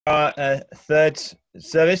Our third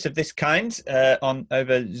service of this kind on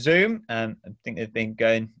over Zoom. I think they've been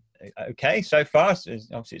going okay so far. So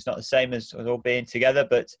obviously, it's not the same as all being together,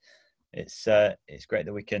 but it's great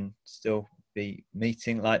that we can still be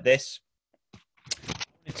meeting like this.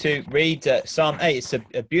 To read Psalm 8. It's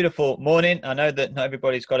a beautiful morning. I know that not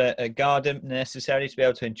everybody's got a garden necessarily to be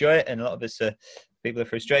able to enjoy it, and a lot of us people are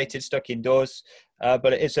frustrated, stuck indoors.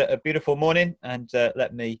 But it is a beautiful morning, and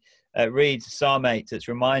let me read Psalm 8 that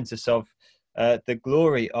reminds us of the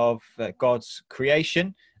glory of God's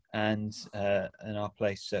creation and our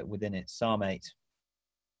place within it. Psalm 8.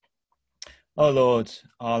 O Lord,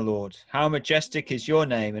 our Lord, how majestic is your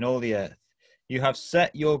name in all the earth. You have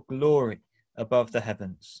set your glory above the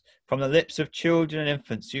heavens. From the lips of children and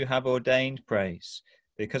infants you have ordained praise,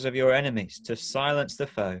 because of your enemies, to silence the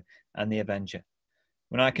foe and the avenger.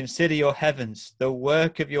 When I consider your heavens, the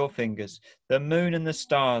work of your fingers, the moon and the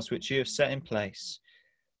stars which you have set in place,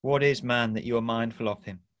 what is man that you are mindful of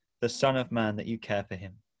him, the son of man that you care for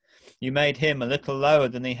him? You made him a little lower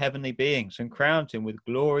than the heavenly beings and crowned him with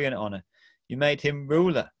glory and honor. You made him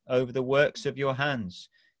ruler over the works of your hands.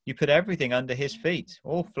 You put everything under his feet,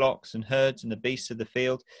 all flocks and herds and the beasts of the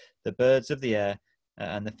field, the birds of the air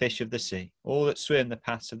and the fish of the sea, all that swim the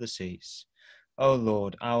paths of the seas. O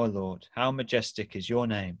Lord, our Lord, how majestic is your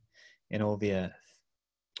name in all the earth.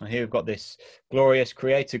 And here we've got this glorious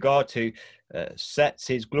creator God who sets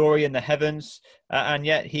his glory in the heavens, and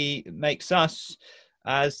yet he makes us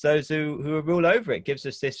as those who rule over it, gives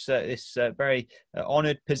us this very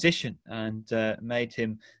honored position, and made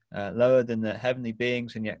him lower than the heavenly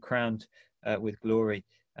beings and yet crowned with glory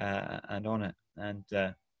and honor, and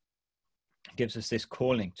gives us this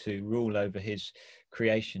calling to rule over his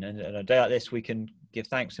creation. And on a day like this, we can give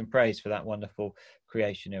thanks and praise for that wonderful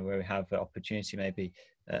creation, where we have the opportunity maybe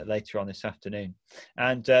later on this afternoon.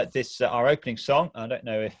 And this our opening song, I don't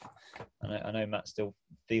know if I know Matt's still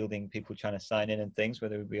fielding people trying to sign in and things,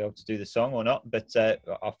 whether we'll be able to do the song or not, but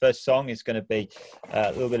our first song is going to be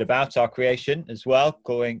a little bit about our creation as well,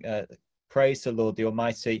 calling praise the Lord the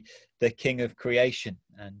Almighty, the King of creation.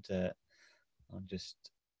 And I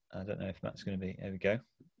don't know if Matt's going to be, there we go,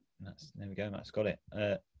 Matt's got it,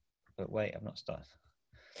 but wait, I've not started.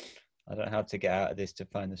 I don't know how to get out of this to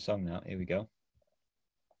find the song now. Here we go.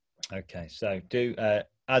 Okay, so do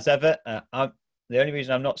as ever, the only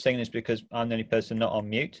reason I'm not singing is because I'm the only person not on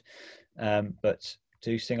mute, but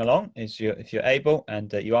do sing along if you're able,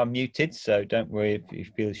 and you are muted, so don't worry if you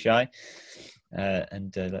feel shy,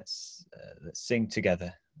 and let's sing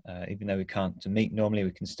together. Even though we can't meet normally,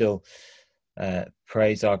 we can still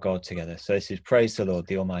praise our God together. So this is Praise the Lord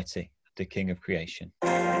the Almighty, the King of creation.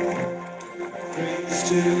 Praise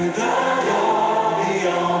to the Lord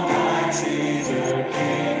the Almighty, the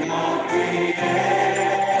King of creation.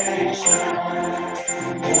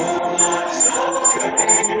 All my soul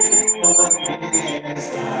praise, for he is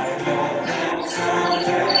thy Lord and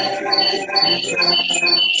salvation.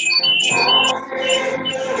 All in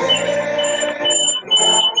the hills,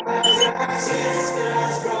 brothers and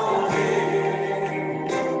sisters roaming,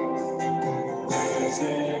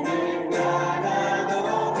 praising in thine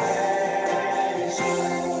adoration.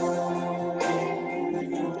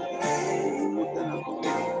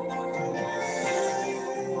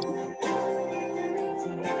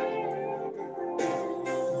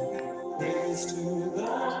 Praise to the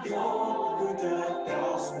Lord who doth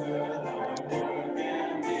prosper thy work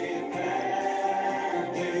and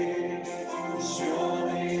defend thee.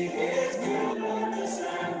 Surely his goodness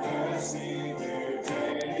and mercy do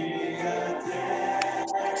daily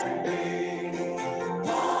attend thee.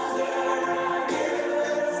 Wonder and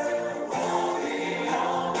news, all the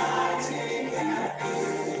Almighty can do.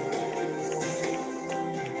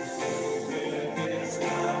 With his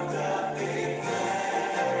love doth defend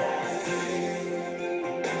thee.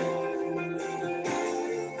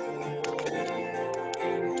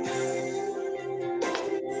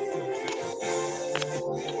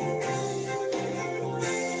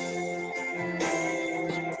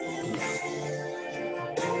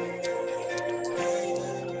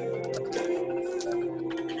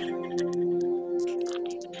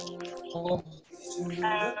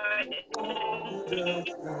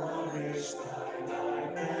 Nourish thy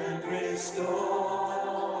life and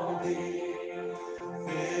restore thee,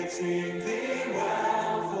 fitting thee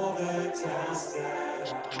well for the task that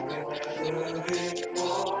ever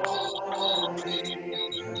before thee.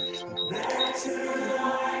 Then to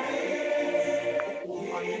thy ear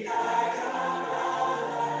he thy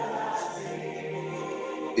commandments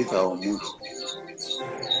bring. If I will mute.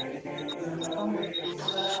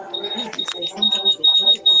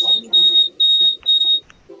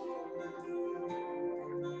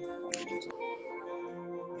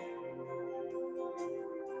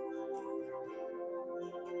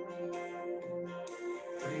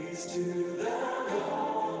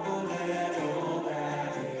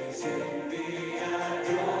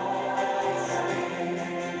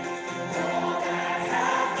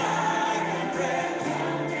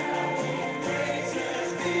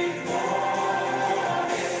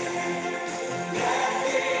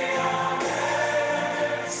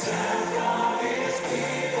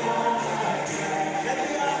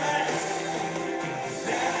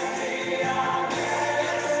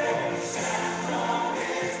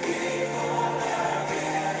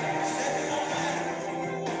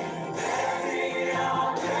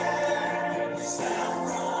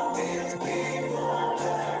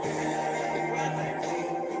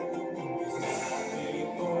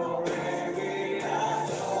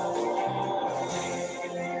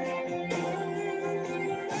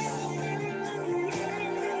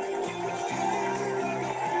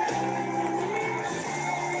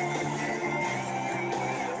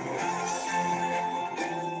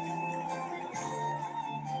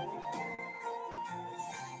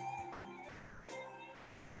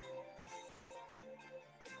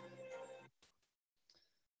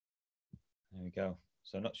 There we go.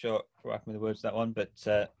 So I'm not sure what happened with the words of that one, but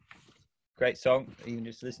great song, even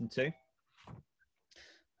just listen to.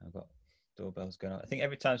 I've got doorbells going on. I think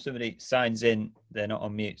every time somebody signs in, they're not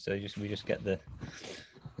on mute, so we just get the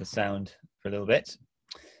sound for a little bit.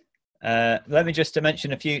 Let me just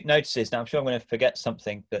mention a few notices. Now, I'm sure I'm going to forget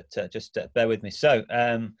something, but just bear with me. So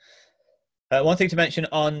one thing to mention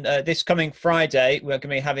on this coming Friday, we're going to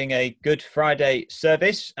be having a Good Friday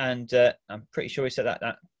service, and I'm pretty sure we said that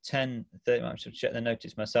at 10:30. I should check the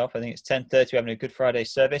notice myself. I think it's 10:30. We're having a Good Friday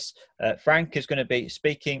service. Frank is going to be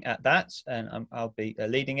speaking at that, and I'll be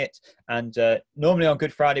leading it. And normally on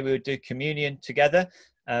Good Friday we would do communion together,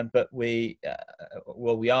 but we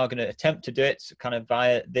are going to attempt to do it kind of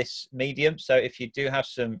via this medium. So if you do have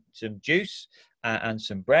some juice and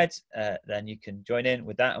some bread, then you can join in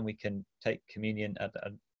with that, and we can take communion.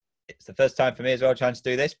 It's the first time for me as well trying to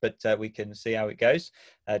do this, but we can see how it goes.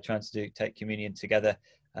 Trying to take communion together,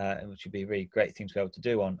 which would be a really great thing to be able to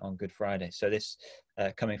do on Good Friday. So this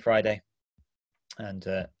coming Friday, and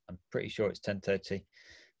I'm pretty sure it's 10:30.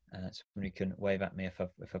 Somebody can wave at me if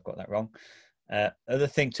I've got that wrong. Other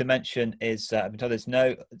thing to mention is I've been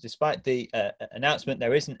told despite the announcement,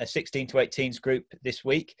 there isn't a 16 to 18s group this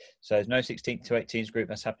week. So there's no 16 to 18s group.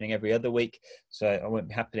 That's happening every other week. So it won't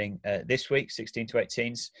be happening this week, 16 to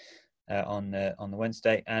 18s on the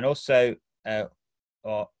Wednesday. And also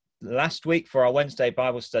last week for our Wednesday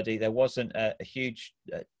Bible study, there wasn't a huge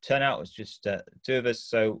turnout. It was just two of us.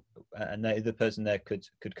 So and the other person there could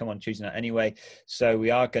come on Tuesday night anyway. So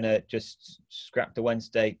we are going to just scrap the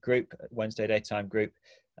Wednesday daytime group.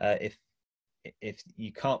 If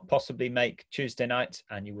you can't possibly make Tuesday night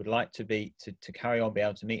and you would like to carry on, be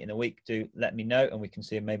able to meet in a week, do let me know, and we can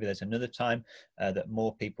see if maybe there's another time that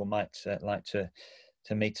more people might like to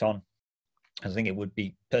meet on. I think it would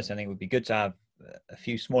be good to have a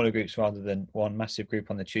few smaller groups rather than one massive group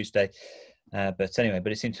on the Tuesday. But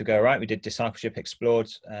it seemed to go all right. We did Discipleship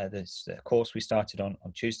Explored, this course we started on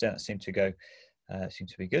Tuesday. That seemed to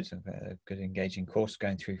be good. A good engaging course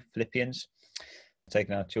going through Philippians.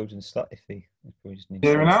 Taking our children's slot if we just need to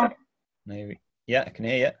hear me now? Maybe. Yeah, I can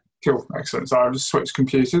hear you. Cool, excellent. So I've just switched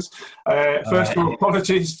computers. First of all,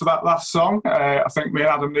 apologies for that last song. I think me and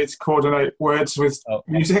Adam need to coordinate words with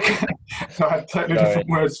music. So I had totally different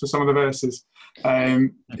words for some of the verses.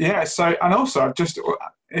 So, and also I've just,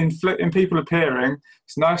 in people appearing,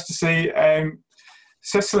 it's nice to see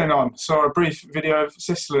Sicilin on. Saw a brief video of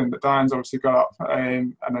Sicilin that Diane's obviously got up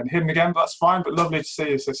and then hidden again, but that's fine, but lovely to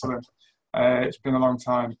see you, Sicilin. It's been a long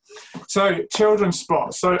time. So, children's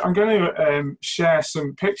spot. So I'm going to share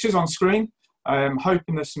some pictures on screen. I'm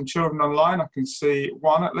hoping there's some children online. I can see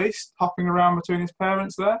one at least hopping around between his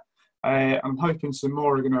parents there. I'm hoping some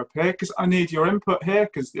more are going to appear because I need your input here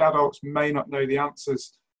because the adults may not know the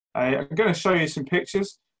answers. I'm going to show you some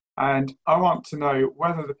pictures and I want to know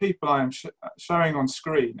whether the people I am showing on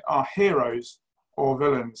screen are heroes or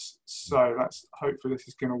villains. So hopefully this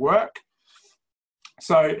is going to work.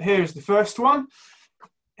 So here's the first one.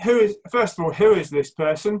 First of all, who is this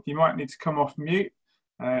person? You might need to come off mute.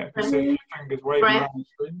 I can see your fingers waving around the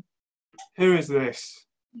screen. Who is this?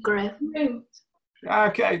 Gru.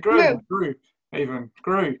 Okay, Gru.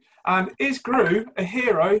 Gru. And is Gru a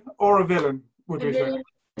hero or a villain, would we say?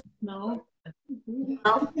 No.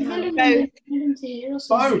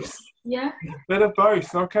 Both. Yeah. A bit of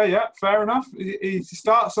both. Okay, yeah, fair enough. He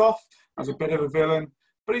starts off as a bit of a villain,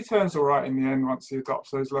 but he turns all right in the end once he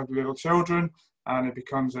adopts those lovely little children and he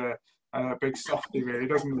becomes a big softie, really,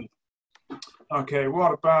 doesn't he? Okay,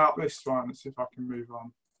 what about this one? Let's see if I can move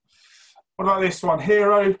on. What about this one?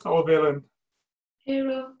 Hero or villain?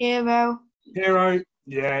 Hero. Hero. Hero.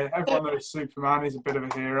 Yeah, everyone knows Superman is a bit of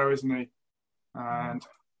a hero, isn't he? And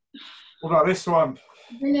what about this one?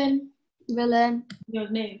 Villain. Villain. Your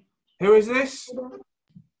name. Who is this?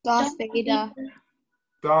 Darth Vader.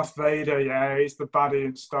 Darth Vader, yeah, he's the baddie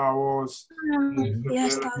in Star Wars. Yeah,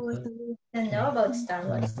 Star Wars. I don't know about Star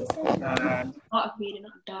Wars. Not Vader,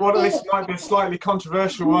 not Darth. What this might be a slightly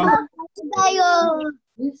controversial one. Hero.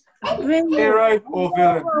 Hero or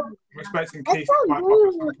villain? I'm expecting Keith to pipe up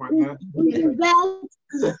at some point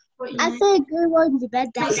there. I said good one to bed,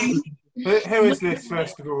 Daddy. Who is this,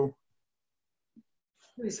 first of all?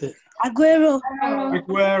 Who is it? Aguero.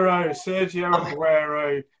 Aguero, Sergio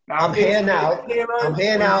Aguero. Now, I'm here now. Hero I'm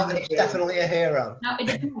here now. It's definitely a hero. Now, it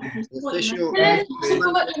depends. Official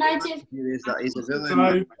Support United. is that he's a villain.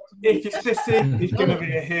 So, if it's City, he's going to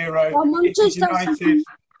be a hero. If it's United,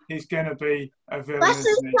 he's going to be a villain.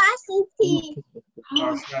 Isn't he?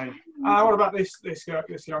 Okay. What about this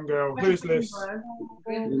young girl? Who's this? A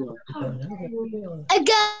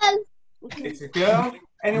girl. It's a girl.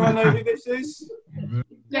 Anyone know who this is?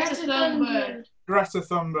 Greta Thunberg. Greta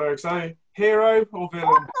Thunberg. So, hero or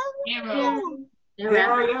villain? Hero.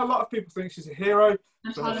 Hero, yeah, a lot of people think she's a hero.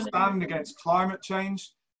 For her stand against climate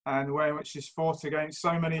change and the way in which she's fought against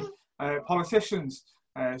so many politicians.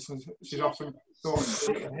 So she's often thought she's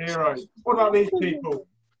a hero. What about these people?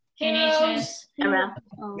 NHS. The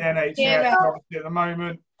NHS, obviously, at the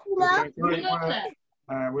moment, they're doing great work.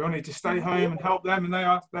 We all need to stay home and help them, and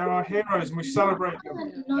they're our heroes, and we celebrate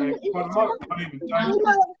them quite a lot at the moment,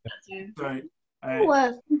 don't we?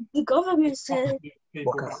 So, The government said.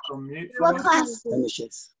 people back on mute. What class?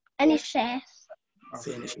 NHS. NHS.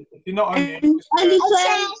 If you're not on mute,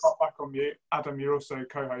 just pop back on mute. Adam, you're also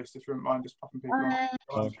co-host if you wouldn't mind just popping people on.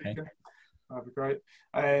 Okay. That'd be great.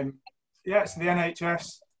 Yeah, so the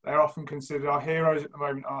NHS, they're often considered our heroes at the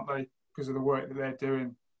moment, aren't they? Because of the work that they're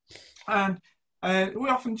doing. And we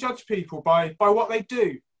often judge people by what they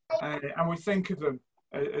do. And we think of them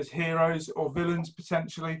as heroes or villains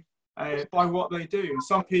potentially by what they do. And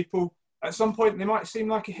some people, at some point, they might seem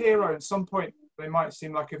like a hero. And at some point, they might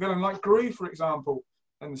seem like a villain. Like Gru, for example.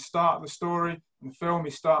 In the start of the story, in the film,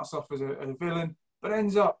 he starts off as a villain, but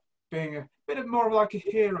ends up being a bit more of like a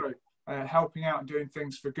hero, helping out and doing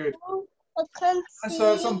things for good. And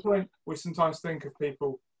so at some point, we sometimes think of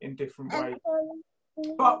people in different ways.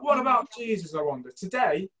 But what about Jesus, I wonder?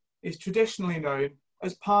 Today is traditionally known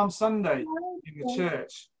as Palm Sunday in the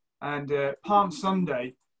church. And Palm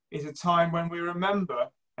Sunday is a time when we remember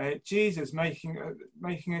Jesus making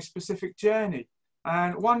a specific journey.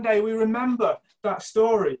 And one day we remember that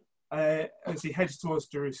story as he heads towards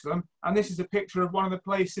Jerusalem. And this is a picture of one of the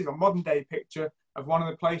places, a modern day picture of one of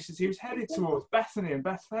the places he was headed towards, Bethany and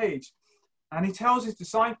Bethphage. And he tells his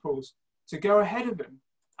disciples to go ahead of him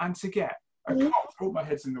and to get a colt. Oh, my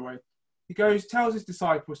head's in the way. He tells his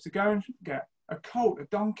disciples to go and get a colt, a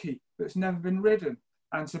donkey that's never been ridden,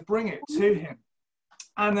 and to bring it to him.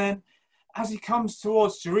 And then as he comes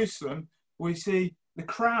towards Jerusalem, we see the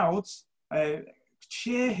crowds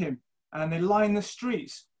cheer him, and they line the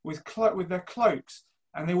streets with their cloaks,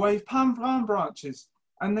 and they wave palm branches,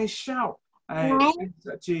 and they shout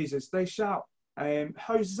at Jesus. They shout,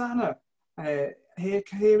 Hosanna,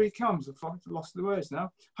 here he comes. I've lost the words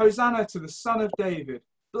now. Hosanna to the Son of David.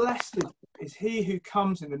 Blessed is he who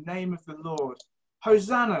comes in the name of the Lord.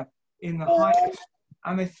 Hosanna in the highest.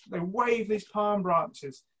 And they wave these palm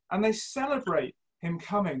branches, and they celebrate him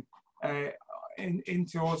coming in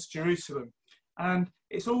towards Jerusalem. And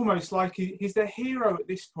it's almost like he's their hero at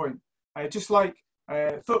this point. Just like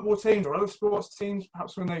football teams or other sports teams,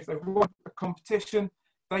 perhaps when they've won a competition,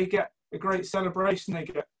 they get a great celebration. They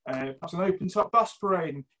get perhaps an open-top bus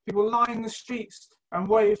parade, and people line the streets and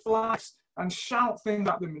wave flags and shout things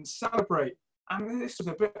at them and celebrate. And this was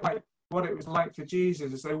a bit like what it was like for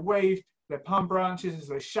Jesus as they waved their palm branches, as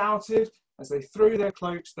they shouted, as they threw their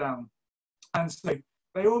cloaks down. And so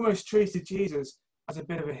they almost treated Jesus as a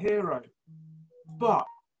bit of a hero. But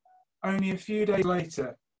only a few days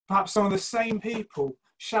later, perhaps some of the same people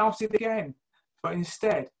shouted again, but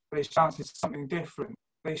instead they shouted something different.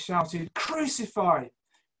 They shouted, "Crucify!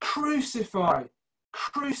 Crucify!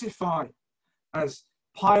 Crucify!" As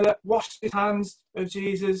Pilate washed his hands of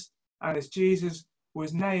Jesus, and as Jesus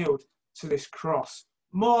was nailed to this cross.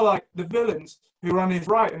 More like the villains who were on his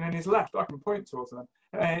right and on his left. I can point towards them.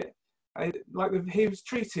 He was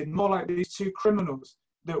treated more like these two criminals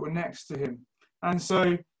that were next to him. And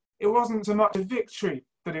so it wasn't so much a victory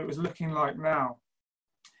that it was looking like now.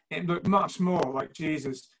 It looked much more like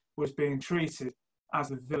Jesus was being treated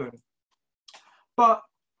as a villain. But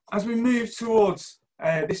as we move towards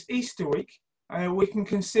this Easter week, we can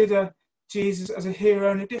consider Jesus as a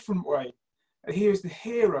hero in a different way. He was the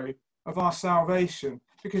hero of our salvation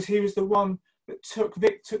because he was the one that took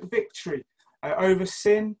victory over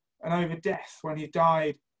sin and over death when he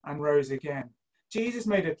died and rose again. Jesus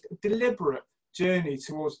made a deliberate journey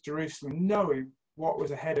towards Jerusalem, knowing what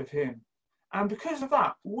was ahead of him. And because of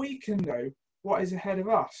that, we can know what is ahead of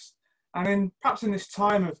us. And perhaps in this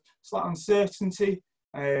time of slight uncertainty,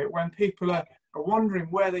 when people are wondering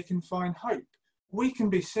where they can find hope, we can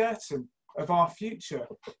be certain of our future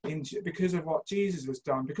because of what Jesus has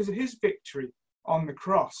done, because of his victory on the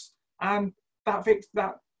cross. And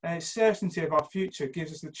that certainty of our future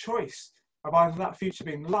gives us the choice of either that future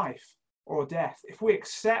being life or death. If we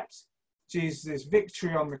accept Jesus'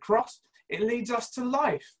 victory on the cross, it leads us to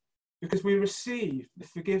life because we receive the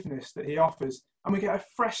forgiveness that he offers and we get a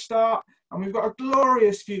fresh start and we've got a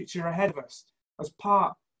glorious future ahead of us as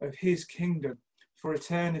part of his kingdom for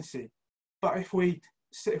eternity. But if we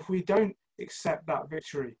don't accept that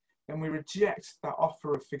victory, then we reject that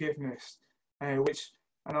offer of forgiveness, and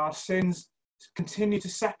our sins continue to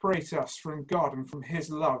separate us from God and from his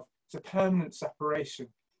love. It's a permanent separation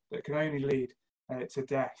that can only lead to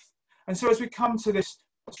death. And so as we come to this,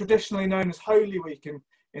 what's traditionally known as Holy Week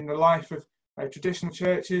in the life of traditional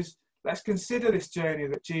churches, let's consider this journey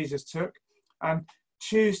that Jesus took and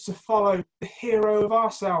choose to follow the hero of our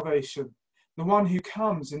salvation, the one who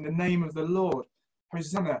comes in the name of the Lord.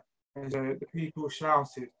 Hosanna, as the people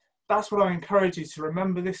shouted. That's what I encourage you to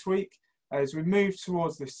remember this week as we move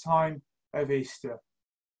towards this time of Easter.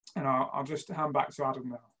 And I'll just hand back to Adam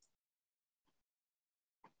now.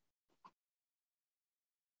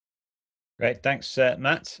 Great, thanks,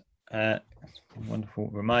 Matt. Wonderful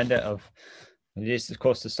reminder of it is, of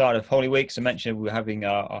course, the start of Holy Week. So I mentioned we're having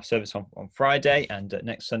our service on Friday, and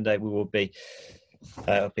next Sunday we will be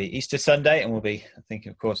it'll be Easter Sunday, and we'll be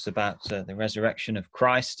thinking, of course, about the resurrection of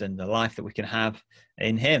Christ and the life that we can have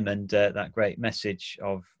in him, and that great message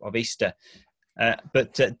of Easter.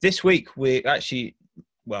 But this week we're actually,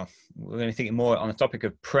 we're going to be thinking more on the topic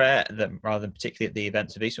of prayer rather than particularly at the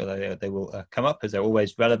events of Easter, although they will come up as they're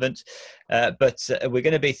always relevant. But we're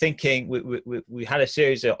going to be thinking, we had a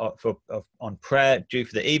series on prayer due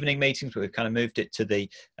for the evening meetings, but we've kind of moved it to the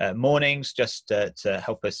mornings just to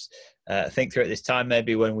help us think through at this time,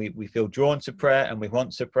 maybe when we feel drawn to prayer and we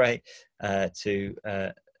want to pray, hang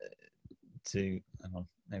on,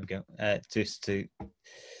 there we go,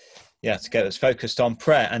 to get us focused on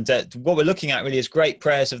prayer. And what we're looking at really is great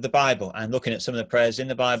prayers of the Bible and looking at some of the prayers in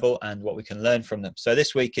the Bible and what we can learn from them. So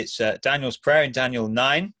this week it's Daniel's prayer in Daniel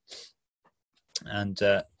 9. And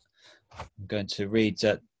I'm going to read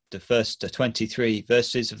the first 23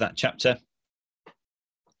 verses of that chapter.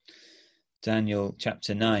 Daniel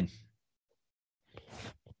chapter 9.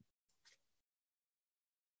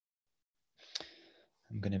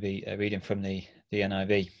 I'm going to be reading from the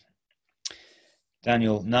NIV.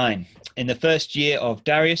 Daniel 9. In the first year of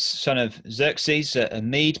Darius, son of Xerxes, a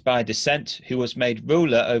Mede by descent, who was made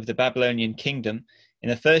ruler over the Babylonian kingdom, in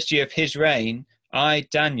the first year of his reign, I,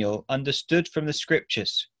 Daniel, understood from the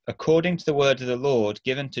scriptures, according to the word of the Lord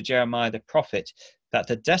given to Jeremiah the prophet, that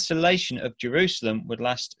the desolation of Jerusalem would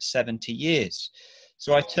last 70 years.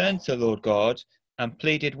 So I turned to the Lord God and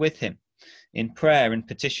pleaded with him in prayer and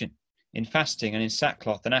petition, in fasting and in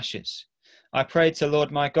sackcloth and ashes. I prayed to the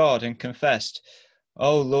Lord my God and confessed,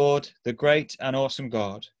 O Lord, the great and awesome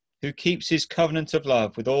God, who keeps his covenant of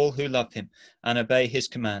love with all who love him and obey his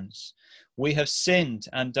commands. We have sinned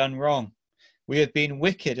and done wrong. We have been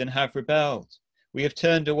wicked and have rebelled. We have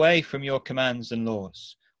turned away from your commands and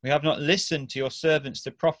laws. We have not listened to your servants,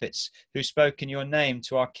 the prophets, who spoke in your name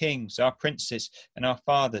to our kings, our princes, and our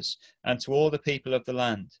fathers, and to all the people of the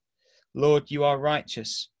land. Lord, you are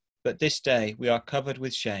righteous, but this day we are covered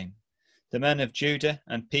with shame. The men of Judah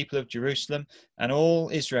and people of Jerusalem and all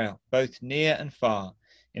Israel, both near and far,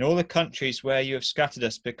 in all the countries where you have scattered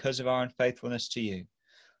us because of our unfaithfulness to you.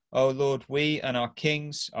 O Lord, we and our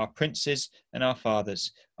kings, our princes and our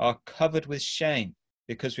fathers are covered with shame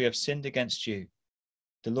because we have sinned against you.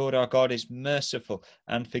 The Lord our God is merciful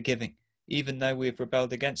and forgiving, even though we have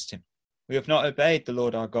rebelled against him. We have not obeyed the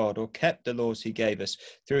Lord our God or kept the laws he gave us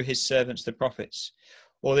through his servants the prophets.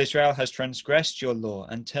 All Israel has transgressed your law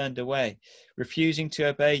and turned away, refusing to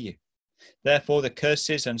obey you. Therefore the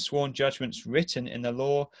curses and sworn judgments written in the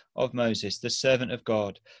law of Moses, the servant of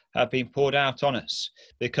God, have been poured out on us,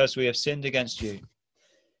 because we have sinned against you.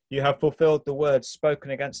 You have fulfilled the words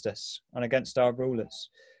spoken against us and against our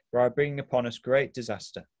rulers, for bringing upon us great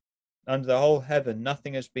disaster. Under the whole heaven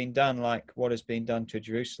nothing has been done like what has been done to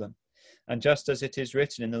Jerusalem. And just as it is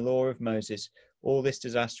written in the law of Moses, all this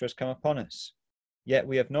disaster has come upon us. Yet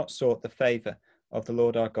we have not sought the favour of the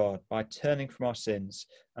Lord our God by turning from our sins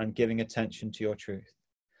and giving attention to your truth.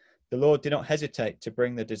 The Lord did not hesitate to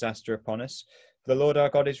bring the disaster upon us, for the Lord our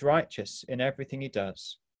God is righteous in everything he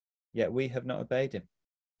does, yet we have not obeyed him.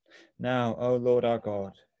 Now, O Lord our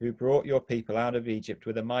God, who brought your people out of Egypt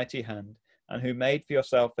with a mighty hand, and who made for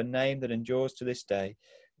yourself a name that endures to this day,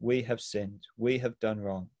 we have sinned, we have done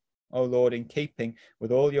wrong. O Lord, in keeping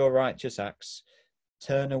with all your righteous acts,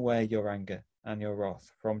 turn away your anger and your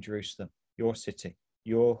wrath from Jerusalem, your city,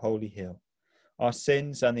 your holy hill. Our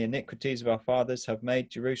sins and the iniquities of our fathers have made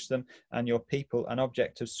Jerusalem and your people an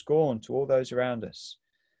object of scorn to all those around us.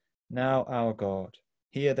 Now, our God,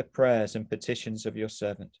 hear the prayers and petitions of your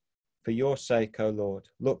servant. For your sake, O Lord,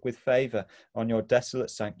 look with favour on your desolate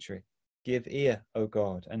sanctuary. Give ear, O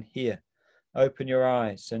God, and hear. Open your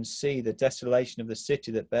eyes and see the desolation of the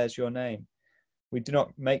city that bears your name. We do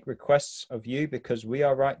not make requests of you because we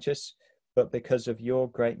are righteous, but because of your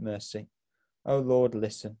great mercy. O Lord,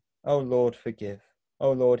 listen. O Lord, forgive.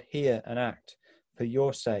 O Lord, hear and act. For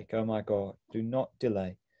your sake, O my God, do not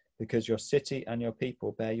delay, because your city and your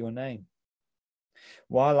people bear your name.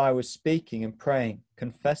 While I was speaking and praying,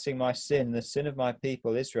 confessing my sin, the sin of my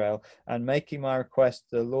people Israel, and making my request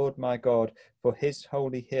to the Lord my God for his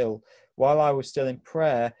holy hill, while I was still in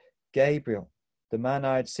prayer, Gabriel, the man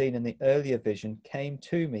I had seen in the earlier vision, came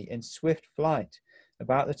to me in swift flight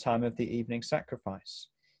about the time of the evening sacrifice.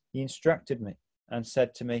 He instructed me and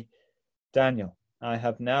said to me, Daniel, I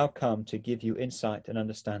have now come to give you insight and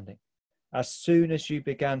understanding. As soon as you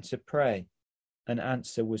began to pray, an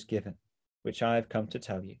answer was given, which I have come to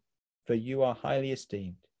tell you, for you are highly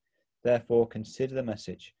esteemed. Therefore, consider the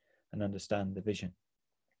message and understand the vision.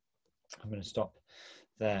 I'm going to stop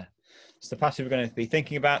there. It's the passage we're going to be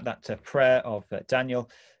thinking about, that prayer of Daniel,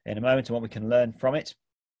 in a moment, and what we can learn from it.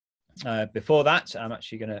 Before that, I'm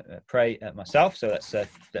actually going to pray myself. So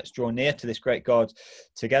let's draw near to this great God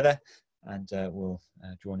together, and we'll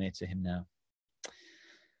draw near to him now.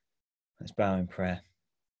 Let's bow in prayer.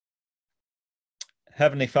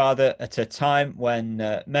 Heavenly Father, at a time when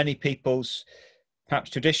many people's perhaps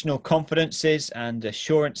traditional confidences and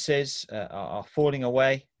assurances are falling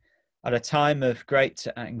away, at a time of great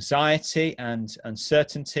anxiety and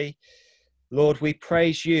uncertainty, Lord, we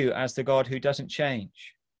praise you as the God who doesn't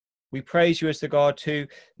change. We praise you as the God who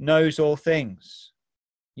knows all things.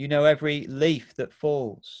 You know every leaf that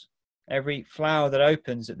falls, every flower that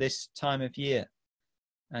opens at this time of year,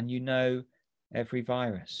 and you know every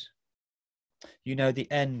virus. You know the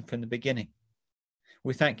end from the beginning.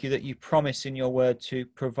 We thank you that you promise in your word to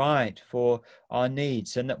provide for our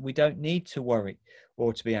needs and that we don't need to worry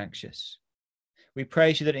or to be anxious. We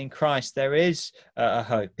praise you that in Christ there is a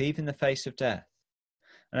hope, even in the face of death.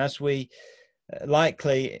 And as we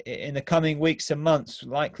likely in the coming weeks and months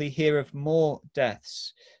likely hear of more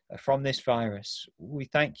deaths from this virus, we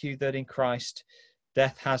thank you that in Christ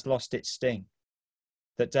death has lost its sting,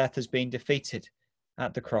 that death has been defeated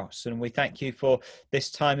at the cross. And we thank you for this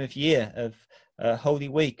time of year of Holy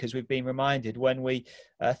Week, as we've been reminded when we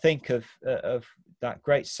think of that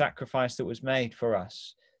great sacrifice that was made for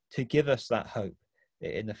us to give us that hope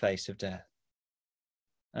in the face of death.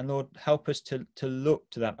 And Lord, help us to look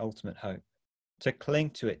to that ultimate hope, to cling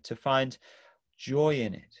to it, to find joy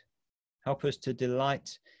in it. Help us to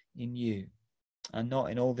delight in you and not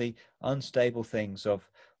in all the unstable things of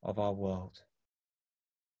our world.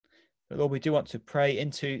 But Lord, we do want to pray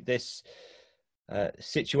into this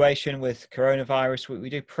situation with coronavirus. We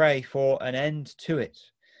do pray for an end to it.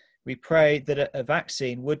 We pray that a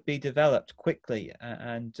vaccine would be developed quickly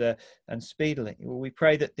and speedily. We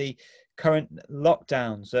pray that the current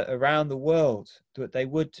lockdowns around the world, that they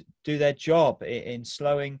would do their job in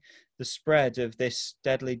slowing the spread of this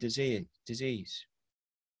deadly disease.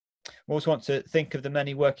 We also want to think of the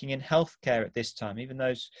many working in healthcare at this time, even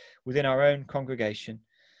those within our own congregation.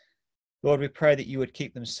 Lord, we pray that you would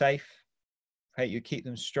keep them safe, pray that you would keep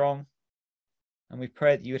them strong, and we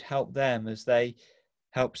pray that you would help them as they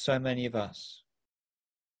help so many of us.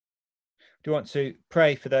 We do want to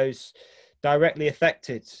pray for those directly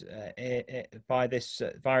affected by this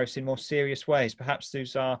virus in more serious ways. Perhaps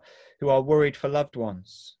those who are worried for loved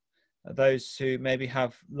ones, those who maybe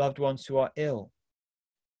have loved ones who are ill,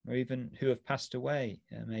 or even who have passed away,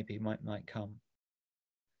 maybe might come.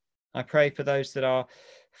 I pray for those that are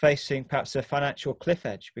facing perhaps a financial cliff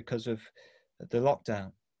edge because of the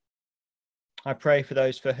lockdown. I pray for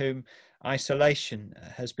those for whom isolation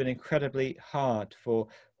has been incredibly hard for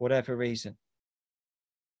whatever reason.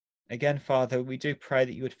 Again, Father, we do pray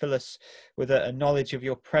that you would fill us with a knowledge of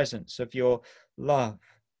your presence, of your love,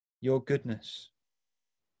 your goodness.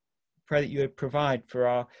 Pray that you would provide for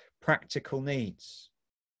our practical needs,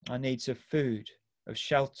 our needs of food, of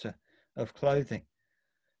shelter, of clothing,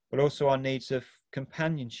 but also our needs of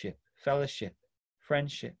companionship, fellowship,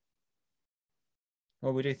 friendship.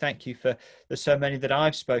 Lord, we do thank you for the so many that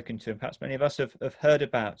I've spoken to, and perhaps many of us have heard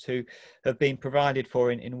about, who have been provided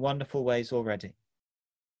for in wonderful ways already.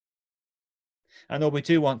 And Lord, we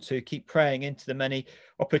do want to keep praying into the many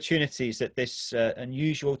opportunities that this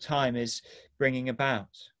unusual time is bringing about.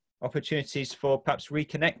 Opportunities for perhaps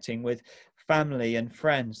reconnecting with family and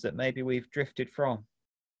friends that maybe we've drifted from.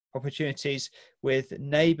 Opportunities with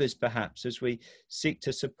neighbours perhaps as we seek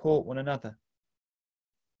to support one another.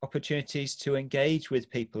 Opportunities to engage with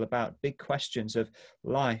people about big questions of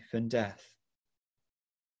life and death.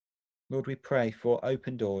 Lord, we pray for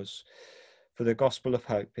open doors for the gospel of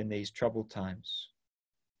hope in these troubled times.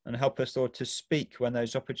 And help us, Lord, to speak when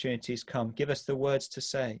those opportunities come. Give us the words to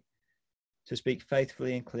say, to speak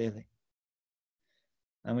faithfully and clearly.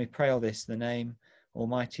 And we pray all this in the name,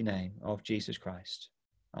 almighty name of Jesus Christ.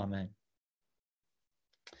 Amen.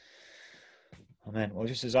 Amen. Well,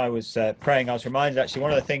 just as I was praying, I was reminded actually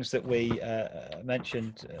one of the things that we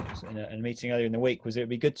mentioned in a meeting earlier in the week was it would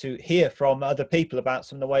be good to hear from other people about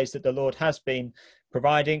some of the ways that the Lord has been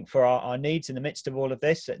providing for our needs in the midst of all of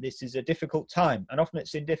this. This is a difficult time, and often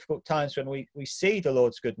it's in difficult times when we see the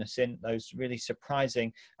Lord's goodness in those really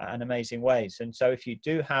surprising and amazing ways. And so if you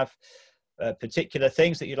do have particular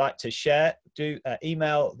things that you'd like to share, do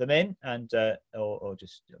email them in and or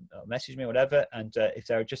just message me, whatever. And if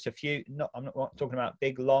there are just a few, I'm not talking about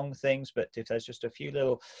big long things, but if there's just a few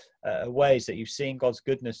little ways that you've seen God's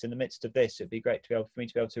goodness in the midst of this, it'd be great for me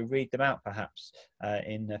to be able to read them out perhaps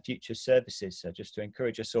in future services, just to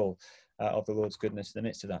encourage us all of the Lord's goodness in the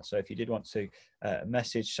midst of that. So if you did want to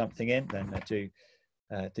message something in, then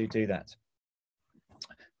do that.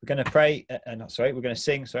 We're going to pray, we're going to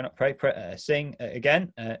sing, sing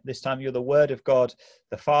again. This time you're the Word of God,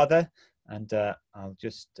 the Father. And I'll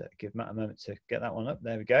just give Matt a moment to get that one up.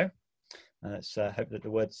 There we go. Let's hope that the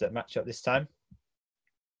words match up this time.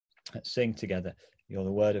 Let's sing together. You're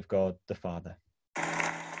the Word of God, the Father.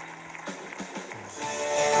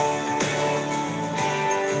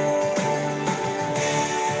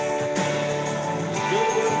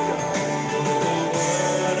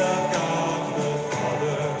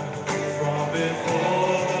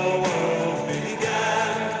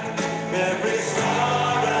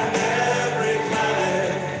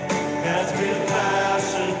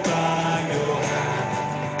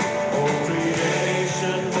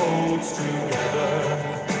 Together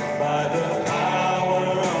by the power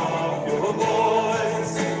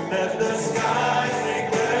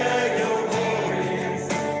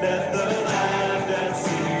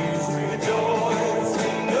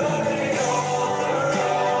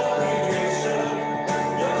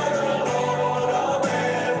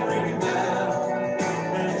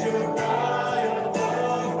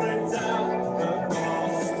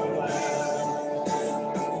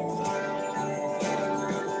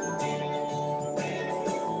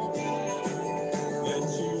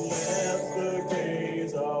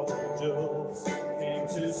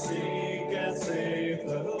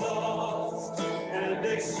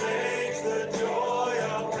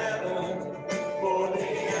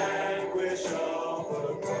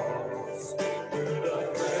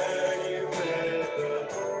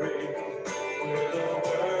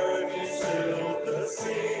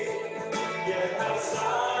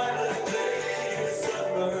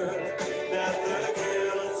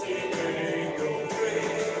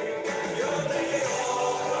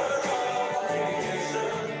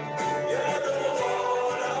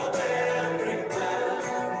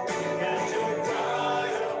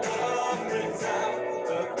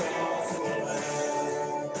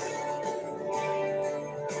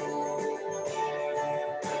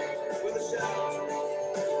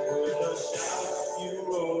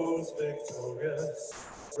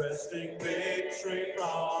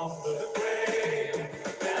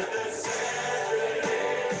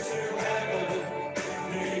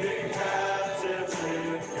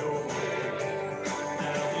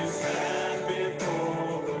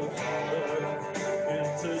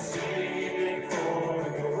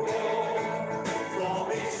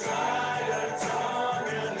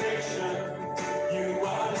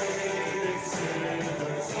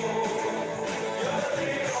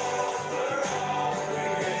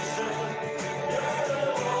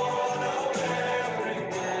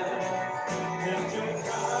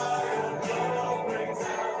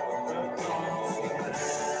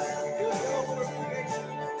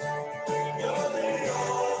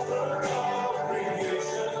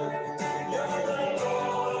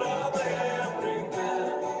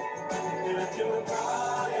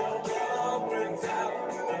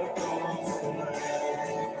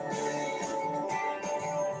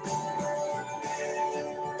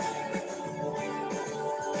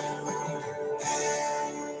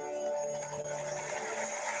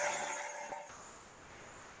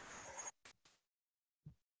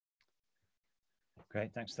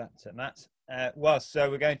Great, thanks for that, Matt. So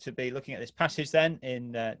we're going to be looking at this passage then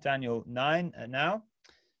in Daniel 9 now,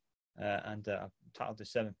 and I've titled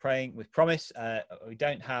this sermon "Praying with Promise." We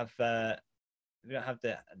don't have the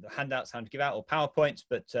handouts to give out or PowerPoints,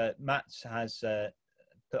 but Matt has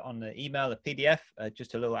put on the email a PDF,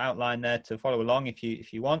 just a little outline there to follow along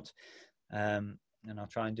if you want. And I'll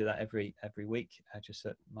try and do that every week, just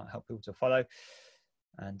so it might help people to follow.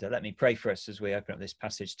 And let me pray for us as we open up this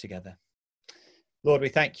passage together. Lord, we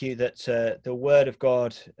thank you that the Word of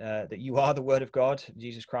God, that you are the Word of God.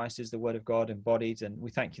 Jesus Christ is the Word of God embodied. And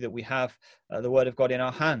we thank you that we have the Word of God in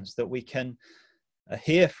our hands, that we can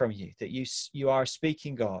hear from you, that you are a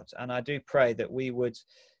speaking God. And I do pray that we would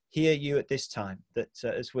hear you at this time, that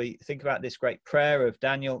as we think about this great prayer of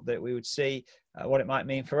Daniel, that we would see what it might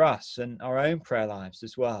mean for us and our own prayer lives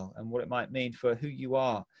as well, and what it might mean for who you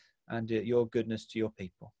are and your goodness to your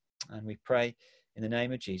people. And we pray in the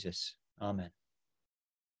name of Jesus. Amen.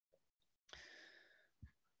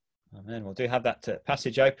 Amen. We'll do have that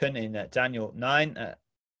passage open in Daniel 9.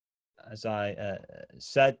 As I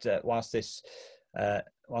said, whilst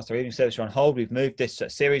the evening service are on hold, we've moved this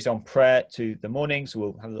series on prayer to the mornings.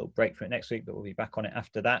 We'll have a little break for it next week, but we'll be back on it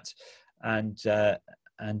after that. And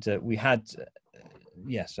we had, so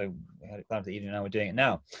we had it planned for the evening, now we're doing it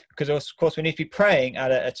now. Because, of course, we need to be praying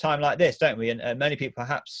at a time like this, don't we? And many people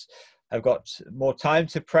perhaps have got more time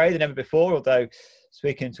to pray than ever before, although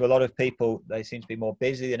speaking to a lot of people, they seem to be more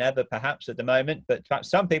busy than ever, perhaps, at the moment. But perhaps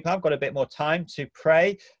some people have got a bit more time to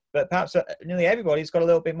pray, but perhaps nearly everybody's got a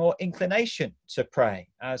little bit more inclination to pray,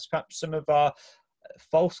 as perhaps some of our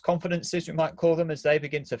false confidences, we might call them, as they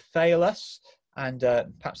begin to fail us. And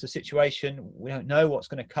perhaps the situation, we don't know what's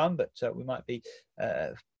going to come, but we might be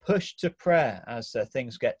pushed to prayer as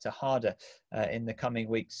things get harder in the coming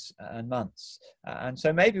weeks and months. And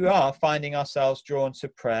so maybe we are finding ourselves drawn to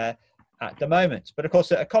prayer at the moment. But of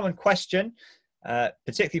course, a common question,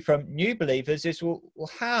 particularly from new believers, is, well,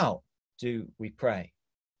 how do we pray?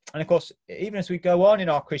 And of course, even as we go on in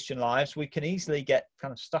our Christian lives, we can easily get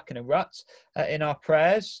kind of stuck in a rut in our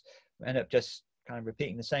prayers. We end up just kind of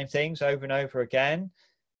repeating the same things over and over again.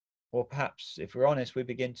 Or perhaps, if we're honest, we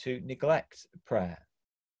begin to neglect prayer.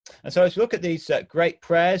 And so as we look at these great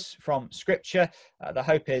prayers from Scripture, the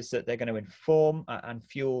hope is that they're going to inform and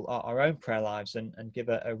fuel our own prayer lives and give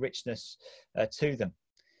a richness to them.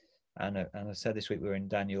 And as I said, this week we were in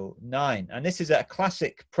Daniel 9. And this is a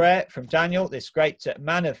classic prayer from Daniel, this great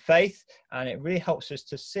man of faith. And it really helps us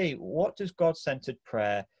to see, what does God-centered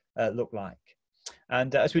prayer look like?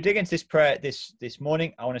 And as we dig into this prayer this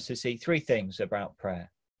morning, I want us to see three things about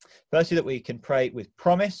prayer. Firstly, that we can pray with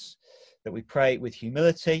promise, that we pray with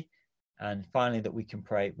humility, and finally, that we can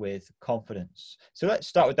pray with confidence. So let's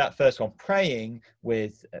start with that first one, praying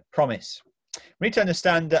with promise. We need to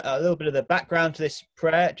understand a little bit of the background to this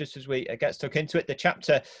prayer, just as we get stuck into it. The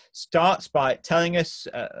chapter starts by telling us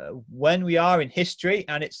when we are in history,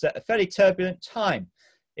 and it's a fairly turbulent time.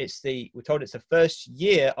 We're told it's the first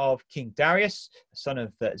year of King Darius, son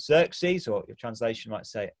of Xerxes, or your translation might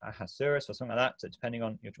say Ahasuerus or something like that, depending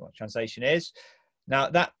on what translation is. Now,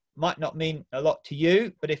 that might not mean a lot to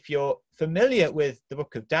you, but if you're familiar with the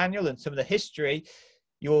book of Daniel and some of the history,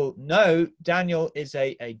 you'll know Daniel is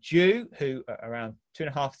a Jew who, around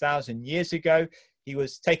 2,500 years ago, he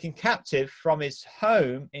was taken captive from his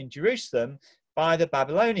home in Jerusalem by the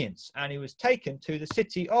Babylonians, and he was taken to the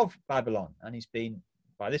city of Babylon, and he's been,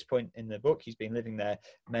 by this point in the book, he's been living there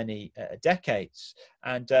many decades.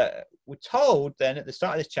 And we're told then at the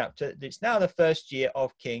start of this chapter that it's now the first year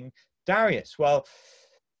of King Darius. Well,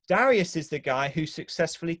 Darius is the guy who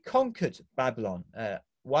successfully conquered Babylon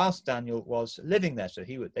whilst Daniel was living there. So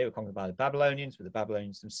they were conquered by the Babylonians, but the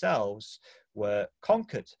Babylonians themselves were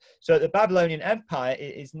conquered. So the Babylonian Empire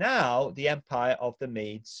is now the empire of the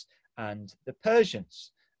Medes and the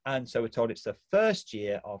Persians. And so we're told it's the first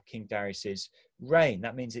year of King Darius's reign.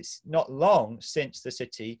 That means it's not long since the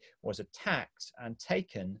city was attacked and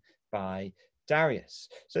taken by Darius.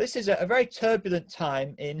 So this is a very turbulent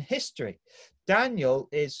time in history. Daniel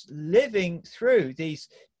is living through these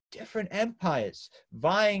different empires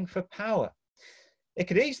vying for power. It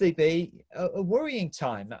could easily be a worrying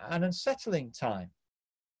time, an unsettling time.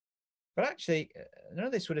 But actually, none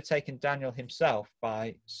of this would have taken Daniel himself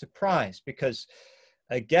by surprise, because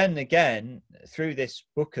again and again through this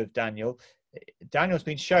book of Daniel's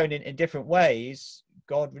been shown in different ways,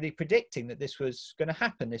 God really predicting that this was going to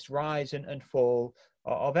happen, this rise and fall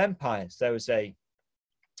of empires. There was a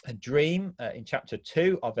dream in chapter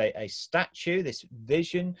 2 of a statue, this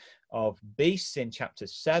vision of beasts in chapter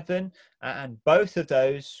 7, and both of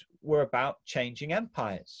those were about changing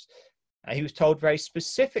empires. He was told very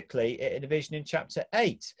specifically in a vision in chapter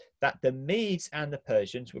 8 that the Medes and the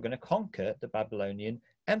Persians were going to conquer the Babylonian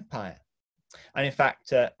Empire. And in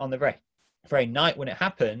fact, on the very night when it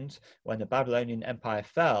happened, when the Babylonian Empire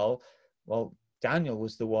fell, well, Daniel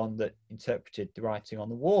was the one that interpreted the writing on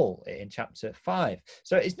the wall in chapter 5.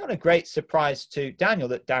 So it's not a great surprise to Daniel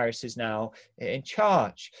that Darius is now in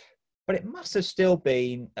charge, but it must have still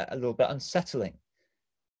been a little bit unsettling.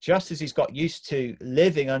 Just as he's got used to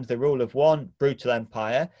living under the rule of one brutal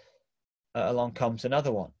empire, along comes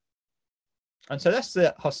another one. And so that's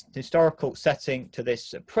the historical setting to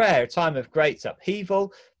this prayer, a time of great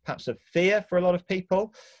upheaval, perhaps of fear for a lot of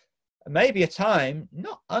people, maybe a time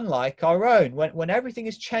not unlike our own, when everything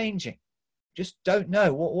is changing. Just don't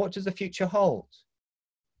know, what does the future hold?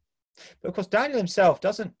 But of course, Daniel himself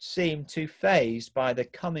doesn't seem too fazed by the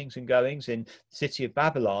comings and goings in the city of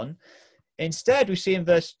Babylon. Instead, we see in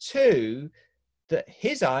verse 2 that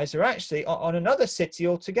his eyes are actually on another city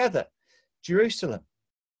altogether, Jerusalem.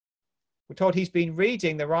 We're told he's been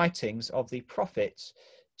reading the writings of the prophet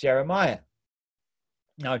Jeremiah.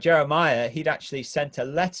 Now, Jeremiah, he'd actually sent a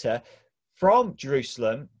letter from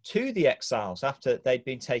Jerusalem to the exiles after they'd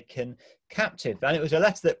been taken captive. And it was a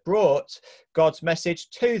letter that brought God's message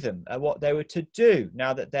to them, what they were to do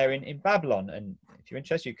now that they're in Babylon. And if you're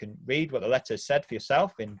interested, you can read what the letter said for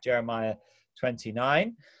yourself in Jeremiah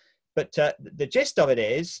 29. But the gist of it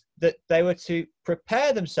is that they were to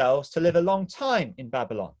prepare themselves to live a long time in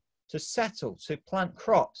Babylon, to settle, to plant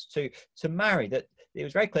crops, to marry. That it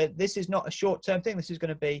was very clear, this is not a short-term thing. This is going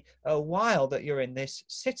to be a while that you're in this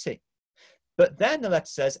city. But then the letter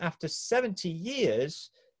says, after 70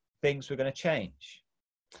 years, things were going to change.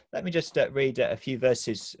 Let me just read a few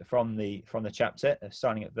verses from the chapter,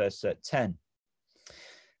 starting at verse 10.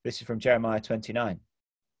 This is from Jeremiah 29.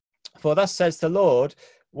 For thus says the Lord,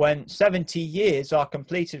 when 70 years are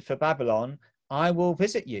completed for Babylon, I will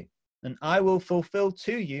visit you, and I will fulfill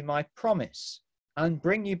to you my promise, and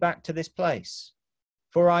bring you back to this place.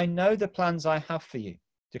 For I know the plans I have for you,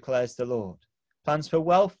 declares the Lord. Plans for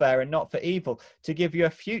welfare and not for evil, to give you a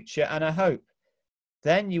future and a hope.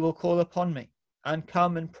 Then you will call upon me, and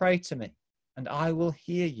come and pray to me, and I will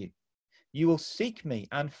hear you. You will seek me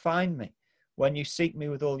and find me, when you seek me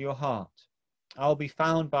with all your heart. I will be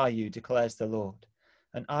found by you, declares the Lord.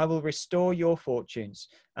 And I will restore your fortunes,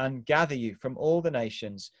 and gather you from all the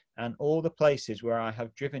nations, and all the places where I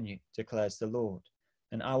have driven you, declares the Lord.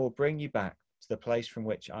 And I will bring you back to the place from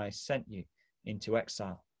which I sent you into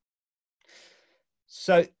exile.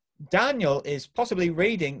 So Daniel is possibly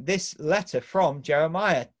reading this letter from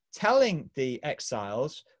Jeremiah, telling the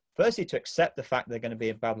exiles, firstly, to accept the fact they're going to be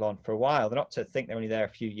in Babylon for a while. They're not to think they're only there a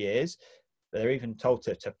few years. They're even told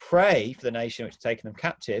to pray for the nation which has taken them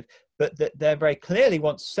captive, but that they're very clearly,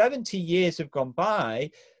 once 70 years have gone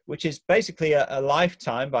by, which is basically a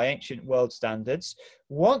lifetime by ancient world standards,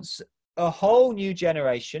 once a whole new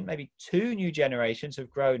generation, maybe 2 new generations have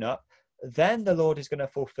grown up, then the Lord is going to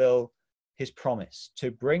fulfill his promise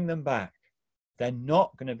to bring them back. They're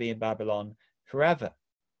not going to be in Babylon forever.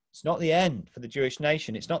 It's not the end for the Jewish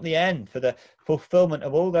nation. It's not the end for the fulfillment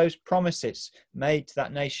of all those promises made to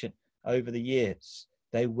that nation over the years.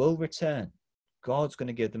 They will return. God's going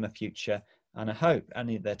to give them a future and a hope. And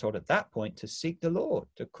they're told at that point to seek the Lord,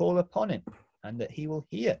 to call upon him, and that he will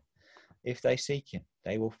hear. If they seek him,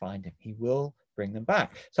 they will find him. He will bring them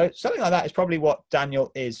back. So something like that is probably what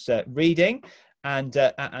Daniel is reading. And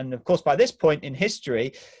of course, by this point in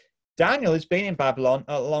history, Daniel has been in Babylon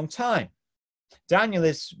a long time. Daniel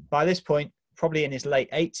is, by this point, probably in his late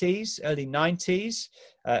 80s, early 90s,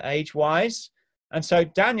 age-wise. And so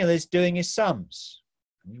Daniel is doing his sums,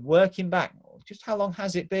 working back. Just how long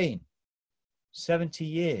has it been? 70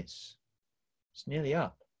 years. It's nearly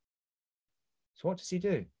up. So what does he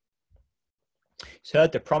do? He's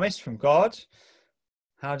heard the promise from God.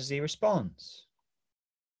 How does he respond?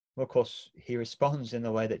 Well, of course, he responds in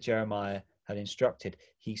the way that Jeremiah had instructed.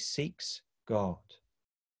 He seeks God.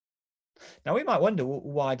 Now, we might wonder, well,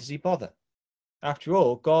 why does he bother? After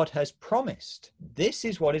all, God has promised. This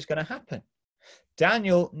is what is going to happen.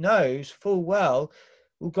 Daniel knows full well,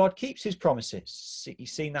 God keeps his promises.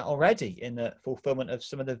 He's seen that already in the fulfillment of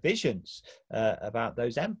some of the visions about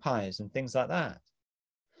those empires and things like that.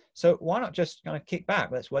 So why not just kind of kick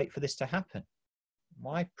back? Let's wait for this to happen.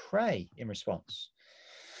 Why pray in response?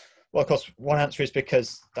 Well, of course, one answer is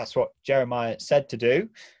because that's what Jeremiah said to do.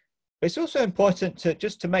 But it's also important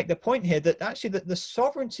to make the point here that actually the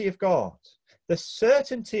sovereignty of God, the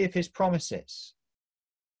certainty of his promises,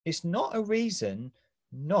 is not a reason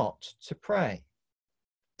not to pray.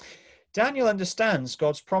 Daniel understands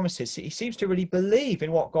God's promises. He seems to really believe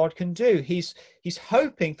in what God can do. He's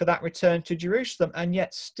hoping for that return to Jerusalem, and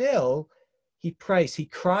yet still he prays, he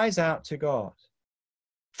cries out to God.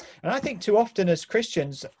 And I think too often as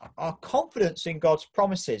Christians, our confidence in God's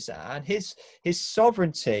promises and his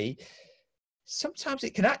sovereignty, sometimes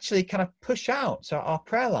it can actually kind of push out our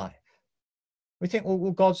prayer life. We think,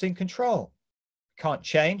 well, God's in control. Can't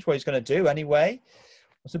change what he's going to do anyway.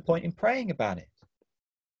 What's the point in praying about it?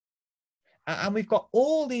 And we've got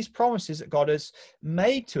all these promises that God has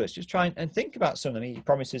made to us. Just try and think about some of them. He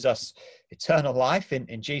promises us eternal life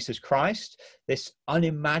in Jesus Christ, this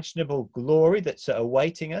unimaginable glory that's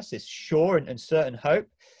awaiting us, this sure and certain hope.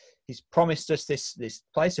 He's promised us this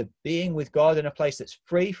place of being with God in a place that's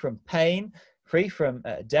free from pain, free from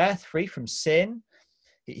death, free from sin.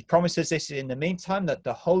 He promises this in the meantime, that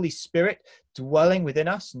the Holy Spirit dwelling within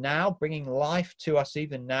us now, bringing life to us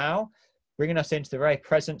even now, bringing us into the very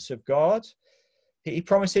presence of God. He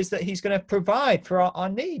promises that he's going to provide for our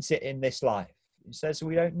needs in this life. He says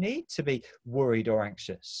we don't need to be worried or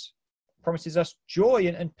anxious. He promises us joy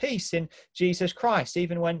and peace in Jesus Christ,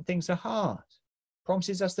 even when things are hard. He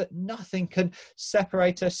promises us that nothing can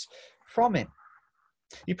separate us from him.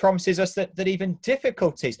 He promises us that even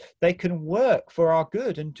difficulties, they can work for our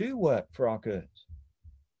good and do work for our good.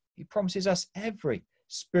 He promises us every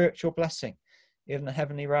spiritual blessing in the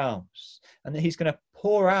heavenly realms, and that he's going to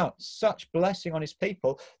pour out such blessing on his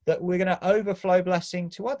people that we're going to overflow blessing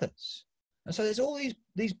to others. And so there's all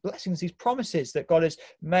these blessings, these promises that God has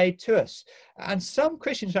made to us. And some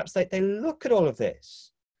Christians, perhaps they look at all of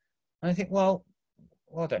this and they think, well,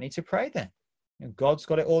 I don't need to pray then. God's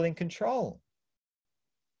got it all in control.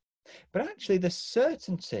 But actually the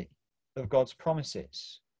certainty of God's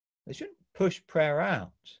promises, they shouldn't push prayer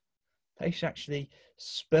out. They should actually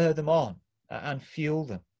spur them on and fuel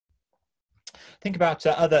them. Think about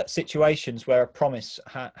other situations where a promise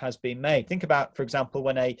has been made. Think about, for example,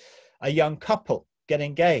 when a young couple get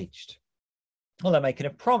engaged. Well, they're making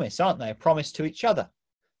a promise, aren't they? A promise to each other.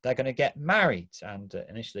 They're going to get married. And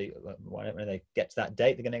initially, when they get to that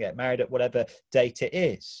date, they're going to get married at whatever date it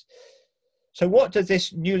is. So what does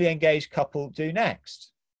this newly engaged couple do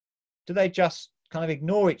next? Do they just kind of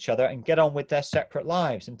ignore each other and get on with their separate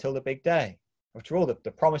lives until the big day? After all, the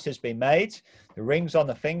promise has been made, the ring's on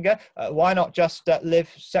the finger. Why not just live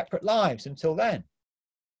separate lives until then?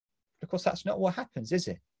 Of course, that's not what happens, is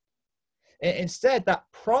it? Instead, that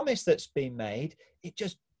promise that's been made, it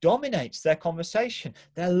just dominates their conversation.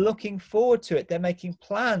 They're looking forward to it. They're making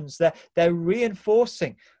plans. They're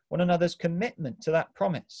reinforcing one another's commitment to that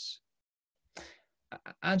promise.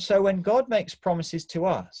 And so when God makes promises to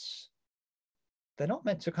us, they're not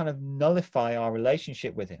meant to kind of nullify our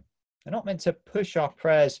relationship with him. They're not meant to push our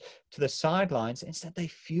prayers to the sidelines. Instead, they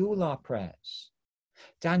fuel our prayers.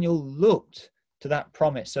 Daniel looked to that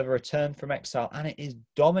promise of a return from exile, and it is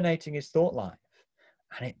dominating his thought life,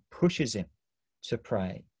 and it pushes him to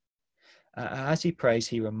pray. As he prays,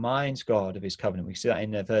 he reminds God of his covenant. We see that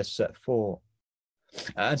in verse 4.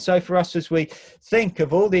 And so for us, as we think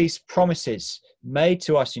of all these promises made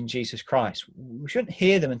to us in Jesus Christ, we shouldn't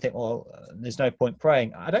hear them and think, well, there's no point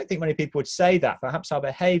praying. I don't think many people would say that. Perhaps our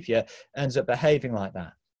behavior ends up behaving like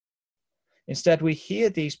that. Instead, we hear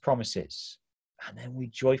these promises and then we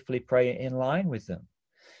joyfully pray in line with them.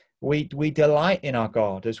 We delight in our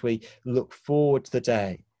God as we look forward to the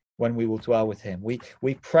day when we will dwell with him.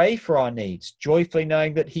 We pray for our needs, joyfully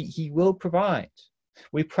knowing that he will provide.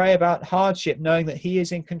 We pray about hardship, knowing that he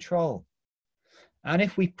is in control. And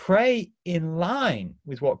if we pray in line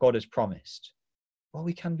with what God has promised, well,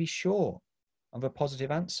 we can be sure of a positive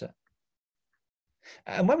answer.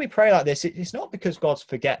 And when we pray like this, it's not because God's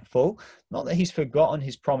forgetful, not that he's forgotten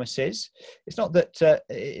his promises. It's not that,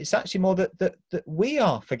 it's actually more that we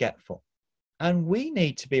are forgetful and we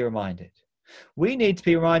need to be reminded. We need to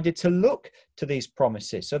be reminded to look to these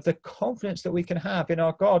promises of the confidence that we can have in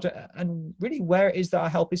our God and really where it is that our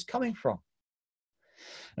help is coming from.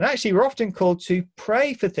 And actually, we're often called to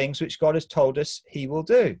pray for things which God has told us he will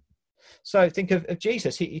do. So think of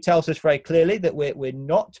Jesus. He tells us very clearly that we're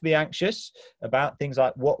not to be anxious about things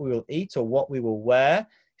like what we will eat or what we will wear.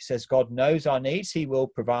 He says God knows our needs. He will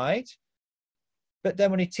provide. But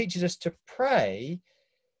then when he teaches us to pray,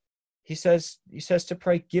 he says to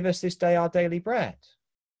pray, give us this day our daily bread.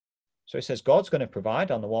 So he says God's going to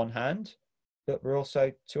provide on the one hand, but we're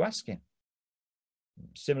also to ask him.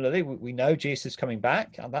 Similarly, we know Jesus is coming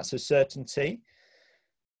back, and that's a certainty.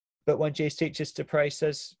 But when Jesus teaches us to pray, he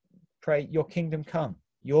says, pray, your kingdom come,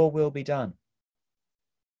 your will be done.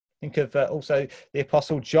 Think of also the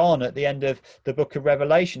Apostle John at the end of the book of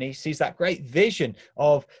Revelation. He sees that great vision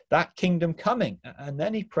of that kingdom coming. And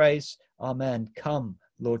then he prays, Amen, come,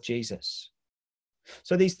 Lord Jesus.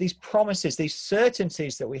 So these promises, these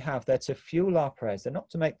certainties that we have, they're to fuel our prayers. They're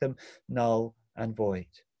not to make them null and void.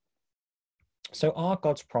 So are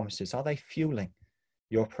God's promises, are they fueling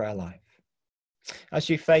your prayer life? As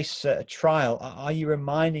you face a trial, are you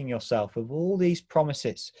reminding yourself of all these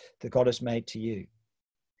promises that God has made to you?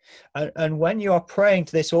 And when you are praying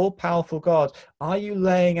to this all-powerful God, are you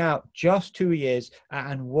laying out just who he is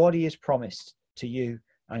and what he has promised to you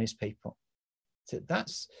and his people? So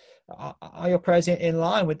are your prayers in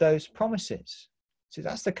line with those promises? So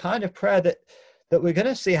that's the kind of prayer that we're going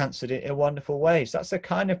to see answered in wonderful ways. That's the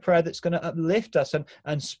kind of prayer that's going to uplift us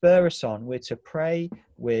and spur us on. We're to pray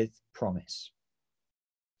with promise.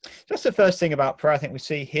 That's the first thing about prayer I think we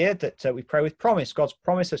see here, that we pray with promise. God's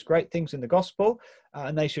promised us great things in the gospel,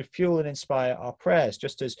 and they should fuel and inspire our prayers,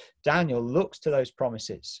 just as Daniel looks to those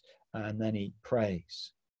promises and then he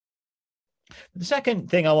prays. The second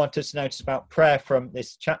thing I want us to notice about prayer from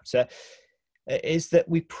this chapter is that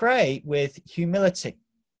we pray with humility.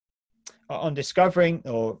 On discovering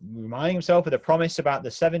or reminding himself of the promise about the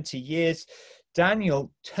 70 years,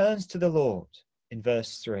 Daniel turns to the Lord in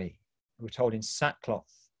verse 3. We're told in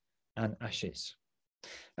sackcloth and ashes.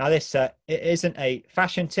 Now this it isn't a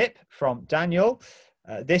fashion tip from Daniel.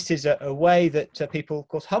 This is a way that people, of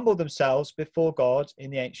course, humble themselves before God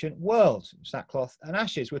in the ancient world. Sackcloth and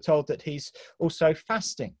ashes. We're told that he's also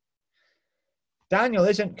fasting. Daniel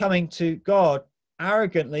isn't coming to God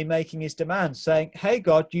arrogantly making his demands, saying, hey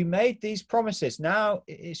God, you made these promises, now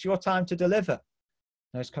it's your time to deliver.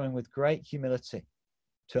 No, he's coming with great humility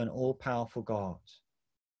to an all-powerful God.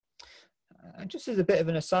 And just as a bit of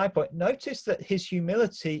an aside point, notice that his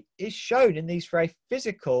humility is shown in these very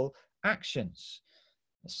physical actions: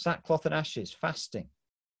 sackcloth and ashes, fasting.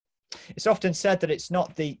 It's often said that it's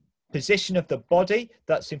not the position of the body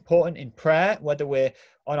that's important in prayer, whether we're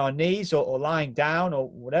on our knees or lying down or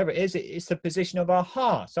whatever it is. It's the position of our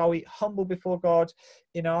hearts. Are we humble before God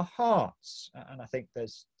in our hearts? And I think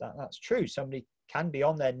that's true. Somebody can be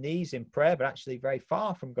on their knees in prayer, but actually very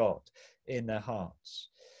far from God in their hearts.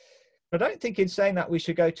 But I don't think in saying that we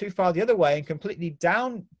should go too far the other way and completely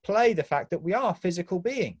downplay the fact that we are physical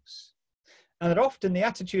beings, and that often the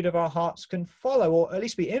attitude of our hearts can follow, or at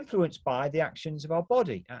least be influenced by, the actions of our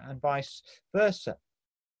body, and vice versa.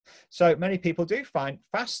 So many people do find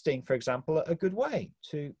fasting, for example, a good way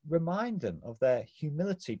to remind them of their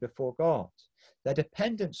humility before God, their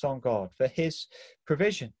dependence on God for his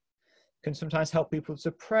provision. Can sometimes help people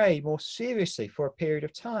to pray more seriously for a period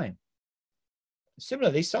of time.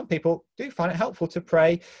 Similarly, some people do find it helpful to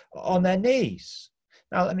pray on their knees.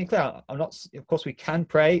 Now, let me be clear, of course, we can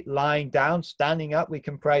pray lying down, standing up. We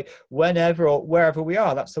can pray whenever or wherever we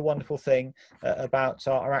are. That's the wonderful thing about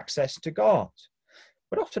our access to God.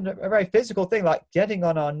 But often a very physical thing like getting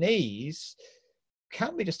on our knees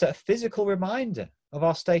can be just a physical reminder of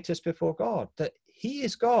our status before God, that he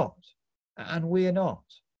is God and we are not.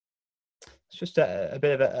 It's just a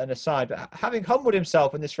bit of an aside. But having humbled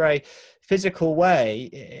himself in this very physical way,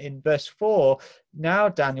 in verse 4, now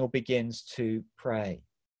Daniel begins to pray.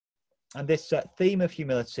 And this theme of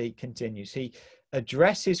humility continues. He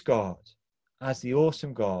addresses God as the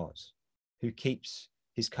awesome God who keeps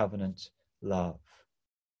his covenant love.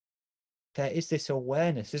 There is this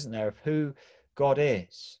awareness, isn't there, of who God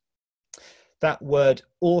is. That word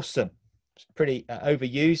awesome is pretty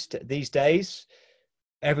overused these days.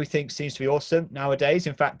 Everything seems to be awesome nowadays.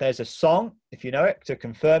 In fact, there's a song, if you know it, to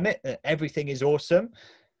confirm it, that everything is awesome.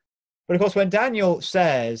 But of course, when Daniel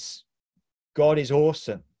says God is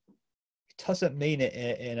awesome, it doesn't mean it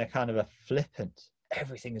in a kind of a flippant,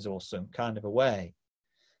 everything is awesome kind of a way.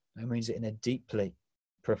 It means it in a deeply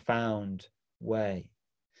profound way.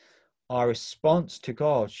 Our response to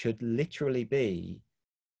God should literally be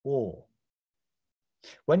awe.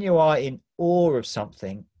 When you are in awe of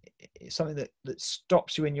something, it's something that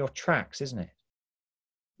stops you in your tracks, isn't it?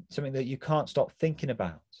 Something that you can't stop thinking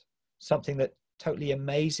about. Something that totally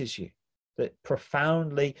amazes you, that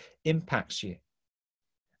profoundly impacts you.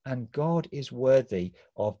 And God is worthy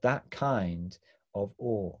of that kind of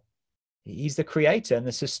awe. He's the creator and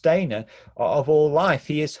the sustainer of all life.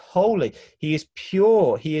 He is holy. He is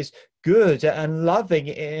pure. He is good and loving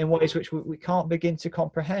in ways which we can't begin to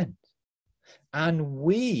comprehend. And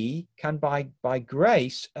we can, by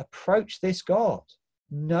grace, approach this God,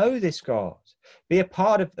 know this God, be a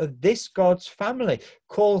part of this God's family,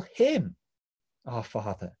 call him our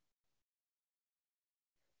Father.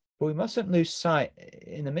 But we mustn't lose sight,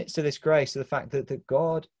 in the midst of this grace, of the fact that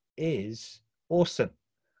God is awesome.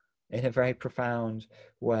 in a very profound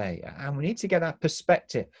way. And we need to get that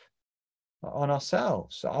perspective on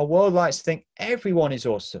ourselves. Our world likes to think everyone is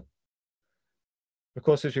awesome. Of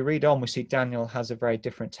course, as we read on, we see Daniel has a very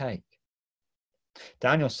different take.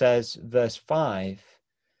 Daniel says, verse 5,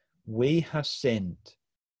 we have sinned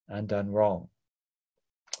and done wrong.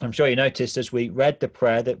 I'm sure you noticed as we read the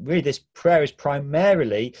prayer that really this prayer is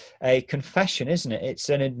primarily a confession, isn't it? It's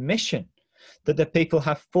an admission that the people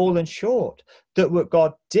have fallen short, that what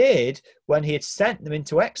God did when he had sent them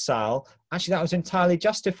into exile, actually that was entirely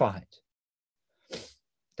justified.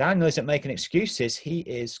 Daniel isn't making excuses, he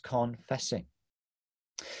is confessing.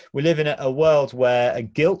 We live in a world where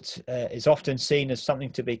guilt is often seen as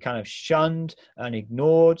something to be kind of shunned and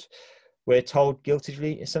ignored. We're told guilt is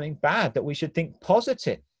really something bad, that we should think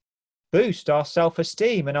positive, boost our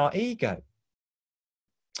self-esteem and our ego.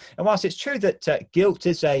 And whilst it's true that guilt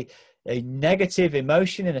is a negative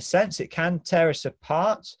emotion in a sense, it can tear us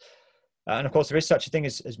apart. And of course, there is such a thing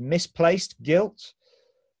as misplaced guilt.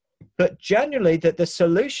 But generally, that the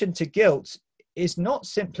solution to guilt is not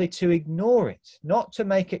simply to ignore it, not to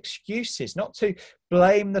make excuses, not to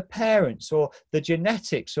blame the parents or the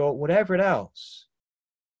genetics or whatever else.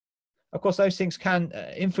 Of course, those things can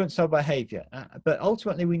influence our behavior, but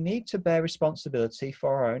ultimately we need to bear responsibility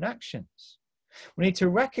for our own actions. We need to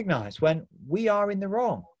recognize when we are in the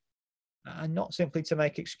wrong and not simply to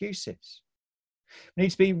make excuses. We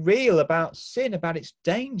need to be real about sin, about its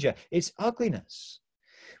danger, its ugliness.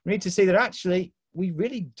 We need to see that actually we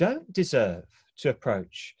really don't deserve to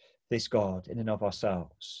approach this God in and of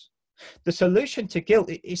ourselves. The solution to guilt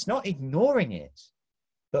is not ignoring it,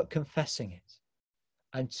 but confessing it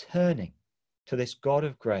and turning to this God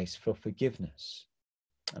of grace for forgiveness.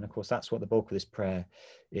 And of course, that's what the bulk of this prayer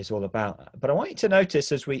is all about. But I want you to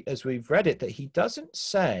notice as we've read it that he doesn't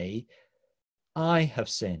say, I have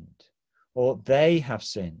sinned or they have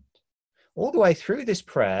sinned. All the way through this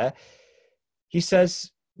prayer, he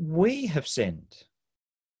says, we have sinned.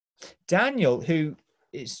 Daniel, who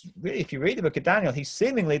is really, if you read the book of Daniel, he's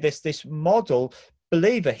seemingly this model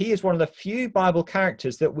believer. He is one of the few Bible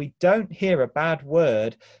characters that we don't hear a bad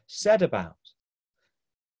word said about.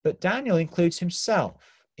 But Daniel includes himself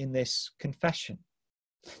in this confession.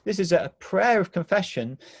 This is a prayer of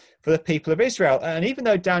confession for the people of Israel. And even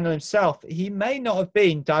though Daniel himself, he may not have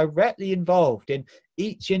been directly involved in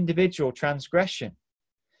each individual transgression,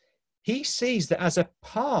 he sees that as a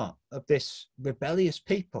part of this rebellious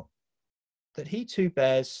people, that he too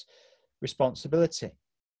bears responsibility.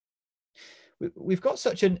 We've got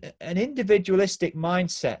such an individualistic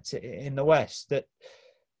mindset in the West that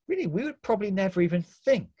really we would probably never even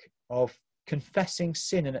think of confessing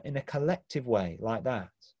sin in a collective way like that.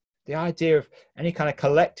 The idea of any kind of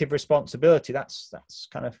collective responsibility, that's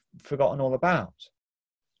kind of forgotten all about.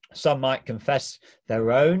 Some might confess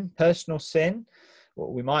their own personal sin,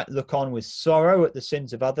 or we might look on with sorrow at the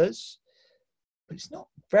sins of others. But it's not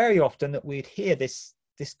very often that we'd hear this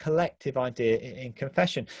collective idea in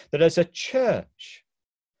confession, that as a church,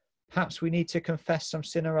 perhaps we need to confess some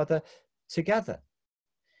sin or other together.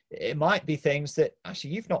 It might be things that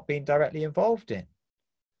actually you've not been directly involved in,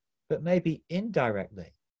 but maybe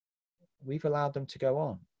indirectly we've allowed them to go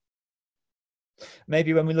on.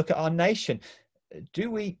 Maybe when we look at our nation,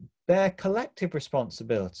 do we bear collective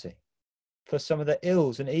responsibility for some of the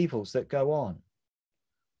ills and evils that go on?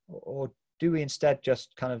 Or do we instead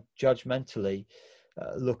just kind of judgmentally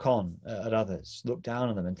look on at others, look down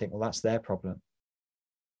on them and think, well, that's their problem?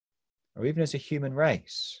 Or even as a human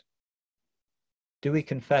race, do we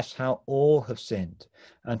confess how all have sinned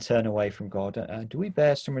and turn away from God? And do we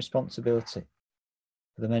bear some responsibility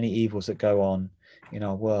for the many evils that go on in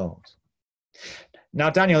our world? Now,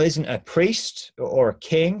 Daniel isn't a priest or a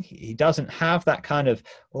king. He doesn't have that kind of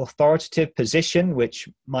authoritative position which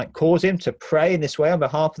might cause him to pray in this way on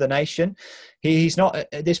behalf of the nation. He's not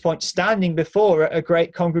at this point standing before a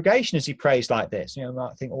great congregation as he prays like this. You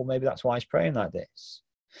might think, oh, maybe that's why he's praying like this.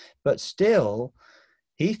 But still,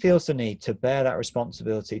 he feels the need to bear that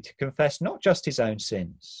responsibility to confess not just his own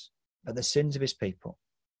sins, but the sins of his people,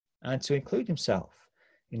 and to include himself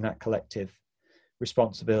in that collective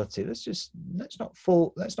responsibility. Let's not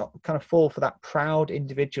kind of fall for that proud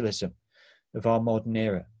individualism of our modern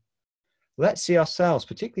era. Let's see ourselves,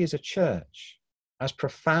 particularly as a church, as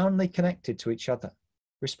profoundly connected to each other,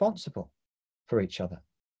 responsible for each other.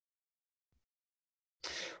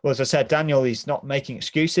 Well, as I said, Daniel is not making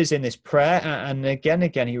excuses in this prayer, and again,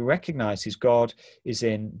 he recognizes God is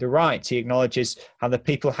in the right. He acknowledges how the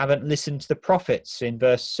people haven't listened to the prophets in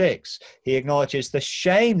verse 6. He acknowledges the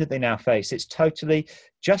shame that they now face. It's totally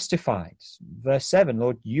justified. Verse 7,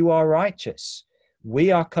 Lord, you are righteous. We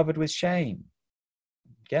are covered with shame.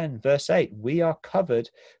 Again, verse 8, we are covered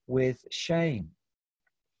with shame.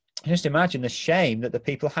 Just imagine the shame that the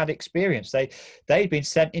people had experienced. They'd been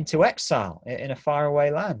sent into exile in a faraway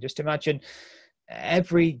land. Just imagine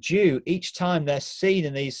every Jew, each time they're seen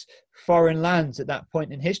in these foreign lands at that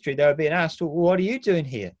point in history, they were being asked, well, what are you doing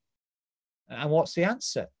here? And what's the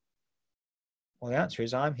answer? Well, the answer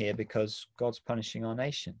is, I'm here because God's punishing our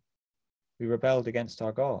nation. We rebelled against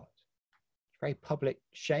our God. It's very public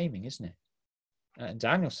shaming, isn't it? And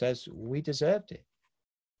Daniel says we deserved it.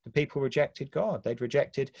 The people rejected God. They'd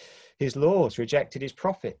rejected his laws, rejected his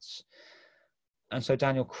prophets. And so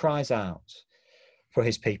Daniel cries out for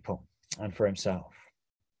his people and for himself.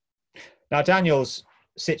 Now, Daniel's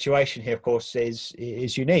situation here, of course, is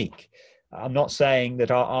unique. I'm not saying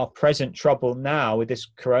that our present trouble now with this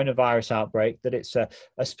coronavirus outbreak, that it's a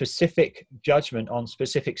specific judgment on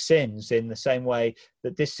specific sins in the same way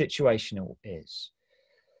that this situation is.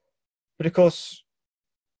 But of course,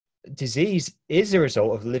 disease is a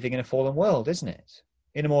result of living in a fallen world, isn't it?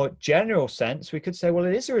 In a more general sense, we could say, well,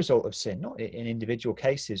 it is a result of sin, not in individual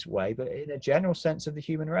cases way, but in a general sense of the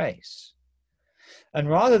human race.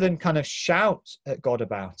 And rather than kind of shout at God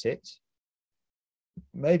about it,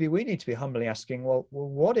 maybe we need to be humbly asking, well,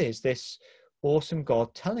 what is this awesome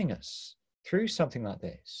God telling us through something like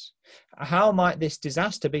this? How might this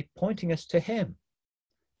disaster be pointing us to him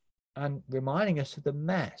and reminding us of the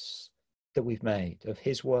mess that we've made of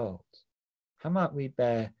his world? How might we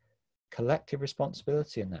bear collective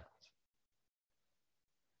responsibility in that?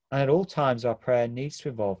 And at all times, our prayer needs to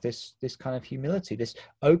involve this kind of humility, this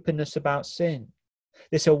openness about sin,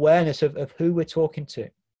 this awareness of who we're talking to.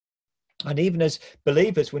 And even as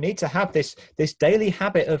believers, we need to have this daily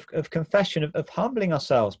habit of confession, of humbling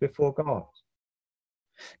ourselves before God.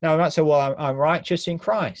 Now, we might say, well, I'm righteous in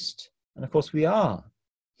Christ. And of course we are.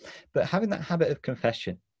 But having that habit of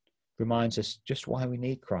confession reminds us just why we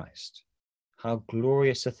need Christ, how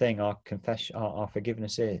glorious a thing our confession, our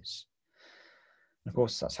forgiveness is. And of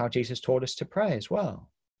course, that's how Jesus taught us to pray as well.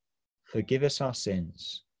 Forgive us our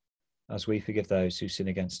sins as we forgive those who sin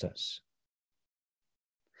against us.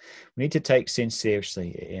 We need to take sin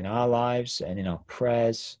seriously in our lives and in our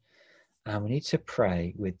prayers, and we need to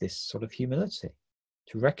pray with this sort of humility,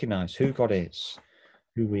 to recognize who God is,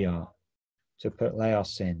 who we are, to lay our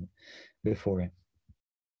sin before him.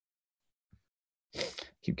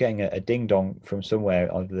 Keep getting a ding dong from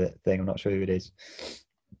somewhere on the thing. I'm not sure who it is.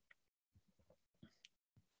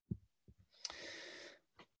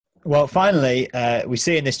 Well, finally, we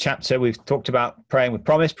see in this chapter, we've talked about praying with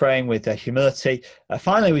promise, praying with humility.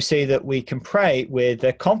 Finally, we see that we can pray with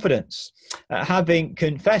confidence. Having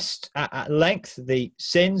confessed at length the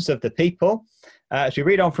sins of the people, as we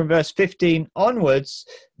read on from verse 15 onwards,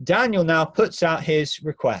 Daniel now puts out his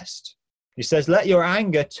request. He says, let your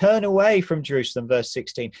anger turn away from Jerusalem, verse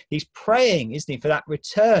 16. He's praying, isn't he, for that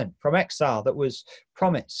return from exile that was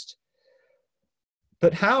promised.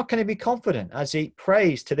 But how can he be confident as he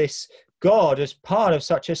prays to this God as part of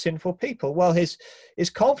such a sinful people? Well, his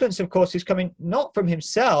confidence, of course, is coming not from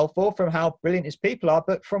himself or from how brilliant his people are,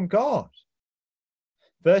 but from God.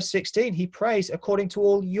 Verse 16, he prays according to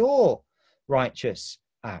all your righteous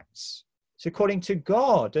acts. It's according to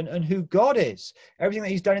God and who God is, everything that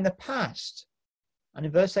he's done in the past. And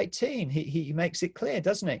in verse 18, he makes it clear,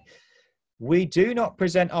 doesn't he? We do not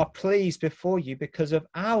present our pleas before you because of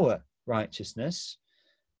our righteousness,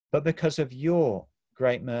 but because of your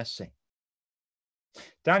great mercy.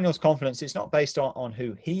 Daniel's confidence is not based on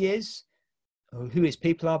who he is, or who his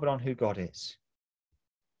people are, but on who God is.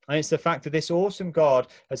 And it's the fact that this awesome God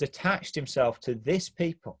has attached himself to this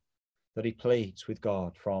people that he pleads with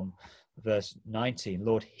God from verse 19.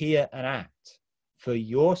 Lord, hear and act for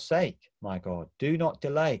your sake, my God. Do not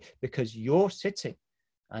delay, because your city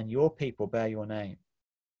and your people bear your name.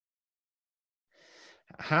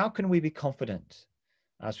 How can we be confident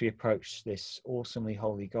as we approach this awesomely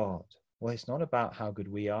holy God? Well, it's not about how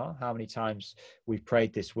good we are, how many times we've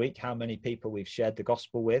prayed this week, how many people we've shared the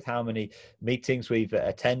gospel with, how many meetings we've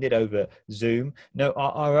attended over Zoom. No,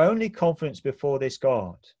 our only confidence before this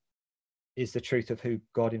God is the truth of who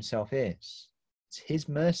God himself is. It's his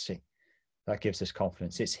mercy that gives us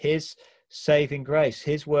confidence. It's his saving grace,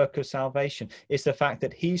 his work of salvation. It's the fact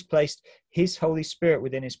that he's placed his Holy Spirit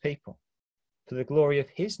within his people. For the glory of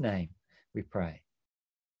his name, we pray.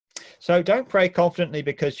 So don't pray confidently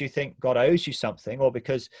because you think God owes you something, or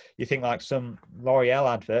because you think, like some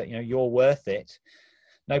L'Oreal advert, you're worth it.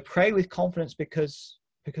 No, pray with confidence because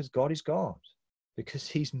God is God, because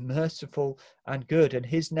he's merciful and good, and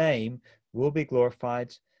his name will be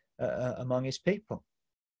glorified among his people.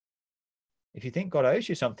 If you think God owes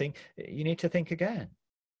you something, you need to think again.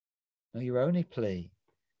 No, your only plea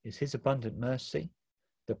is his abundant mercy,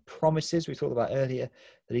 the promises we talked about earlier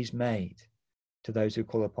that he's made to those who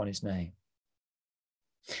call upon his name.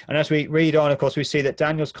 And as we read on, of course, we see that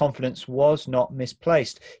Daniel's confidence was not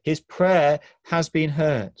misplaced. His prayer has been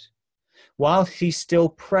heard. While he's still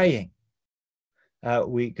praying,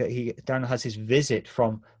 Daniel has his visit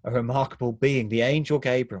from a remarkable being, the angel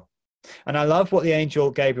Gabriel. And I love what the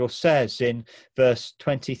angel Gabriel says in verse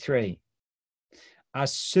 23.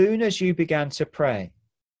 As soon as you began to pray,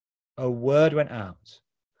 a word went out,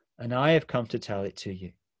 and I have come to tell it to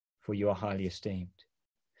you, for you are highly esteemed.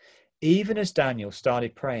 Even as Daniel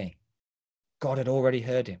started praying, God had already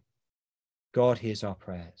heard him. God hears our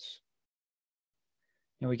prayers.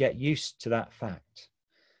 And we get used to that fact,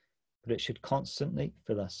 but it should constantly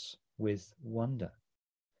fill us with wonder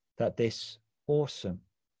that this awesome,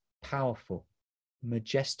 powerful,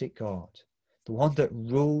 majestic God, the one that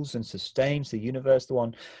rules and sustains the universe, the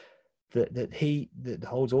one that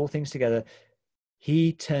holds all things together,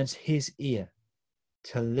 he turns his ear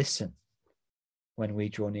to listen when we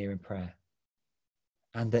draw near in prayer.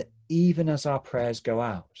 And that even as our prayers go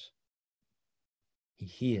out, he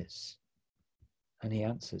hears and he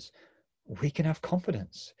answers. We can have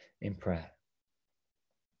confidence in prayer.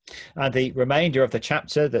 And the remainder of the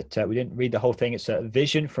chapter that we didn't read the whole thing, it's a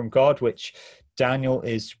vision from God, which Daniel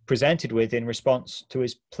is presented with in response to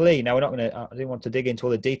his plea. Now, I didn't want to dig into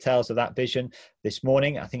all the details of that vision this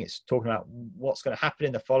morning. I think it's talking about what's going to happen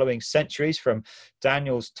in the following centuries from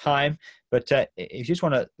Daniel's time. But if you just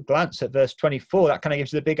want to glance at verse 24, that kind of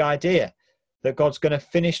gives you the big idea that God's going to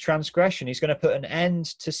finish transgression. He's going to put an end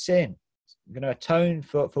to sin. He's going to atone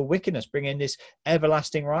for wickedness, bring in this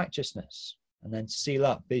everlasting righteousness, and then seal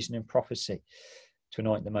up vision and prophecy to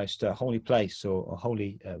anoint the most holy place or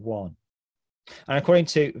holy one. And according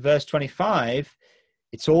to verse 25,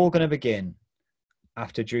 it's all going to begin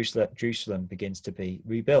after Jerusalem begins to be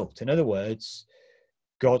rebuilt. In other words,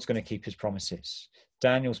 God's going to keep his promises.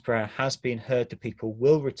 Daniel's prayer has been heard. The people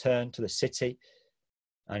will return to the city.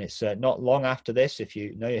 And it's not long after this, if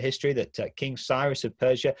you know your history, that King Cyrus of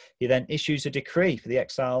Persia, he then issues a decree for the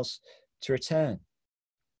exiles to return.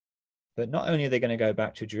 But not only are they going to go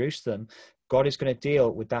back to Jerusalem, God is going to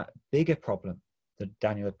deal with that bigger problem that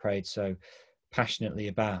Daniel had prayed so passionately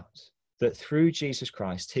about, that through Jesus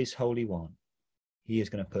Christ, his Holy One, he is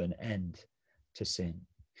going to put an end to sin.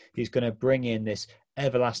 He's going to bring in this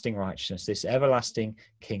everlasting righteousness, this everlasting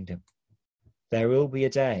kingdom. There will be a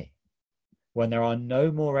day when there are no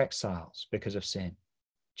more exiles because of sin,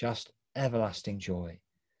 just everlasting joy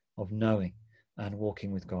of knowing and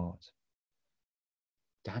walking with God.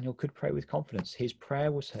 Daniel could pray with confidence. His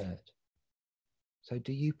prayer was heard. So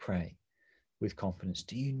do you pray with confidence?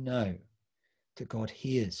 Do you know that God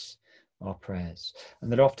hears our prayers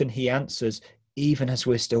and that often he answers even as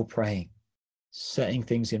we're still praying, setting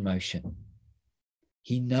things in motion?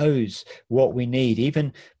 He knows what we need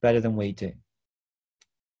even better than we do.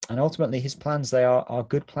 And ultimately his plans, they are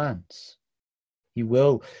good plans. He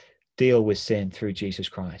will deal with sin through Jesus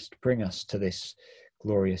Christ, bring us to this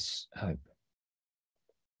glorious hope.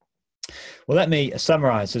 Well, let me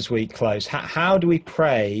summarize as we close. How do we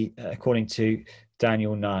pray according to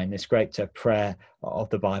Daniel 9, this great prayer of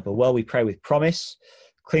the Bible? Well, we pray with promise,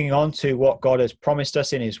 clinging on to what God has promised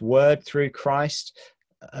us in his word through Christ,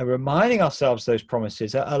 reminding ourselves those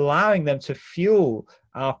promises, allowing them to fuel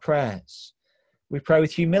our prayers. We pray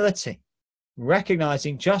with humility,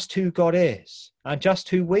 recognizing just who God is and just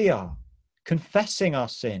who we are, confessing our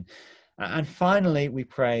sin. And finally, we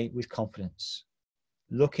pray with confidence,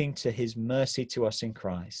 looking to his mercy to us in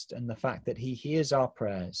Christ and the fact that he hears our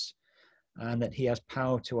prayers and that he has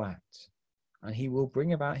power to act and he will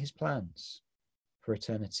bring about his plans for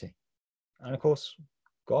eternity. And of course,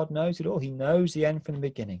 God knows it all. He knows the end from the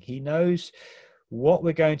beginning. He knows what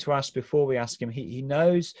we're going to ask before we ask him. He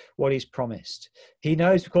knows what he's promised. He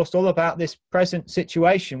knows, of course, all about this present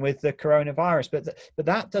situation with the coronavirus, but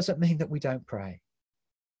that doesn't mean that we don't pray.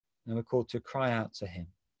 And we're called to cry out to him,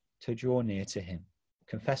 to draw near to him,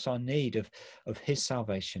 confess our need of his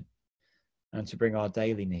salvation, and to bring our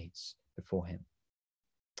daily needs before him.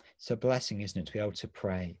 It's a blessing, isn't it, to be able to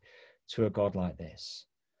pray to a God like this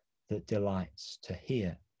that delights to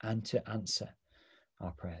hear and to answer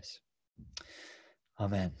our prayers.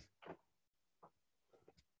 Amen.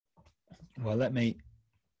 Well, let me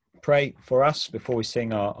pray for us before we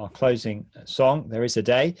sing our closing song. There is a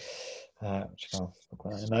day, which I'll talk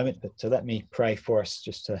about in a moment, but let me pray for us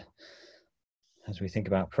just as we think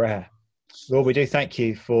about prayer. Lord, we do thank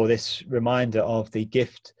you for this reminder of the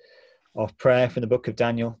gift of prayer from the book of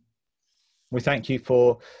Daniel. We thank you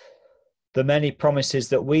for the many promises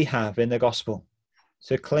that we have in the gospel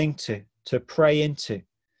to cling to pray into,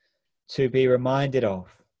 to be reminded of.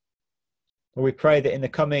 Lord, we pray that in the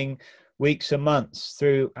coming weeks and months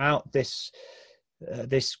throughout this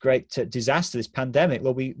great disaster, this pandemic,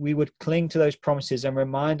 Lord, we would cling to those promises and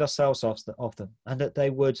remind ourselves of them, and that they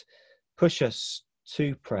would push us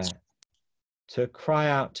to prayer, to cry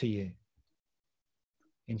out to you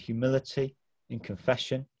in humility, in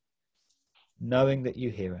confession, knowing that you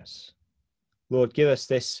hear us. Lord, give us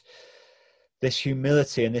this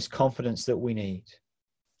humility and this confidence that we need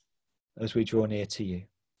as we draw near to you.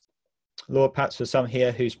 Lord, perhaps for some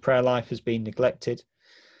here whose prayer life has been neglected,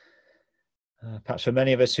 perhaps for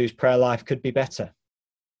many of us whose prayer life could be better,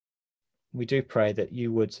 we do pray that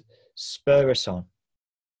you would spur us on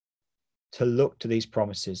to look to these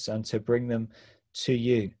promises and to bring them to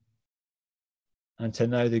you, and to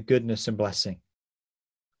know the goodness and blessing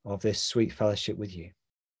of this sweet fellowship with you.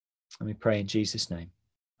 And we pray in Jesus' name.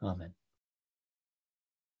 Amen.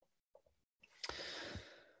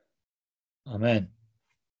 Amen.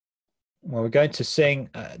 Well, we're going to sing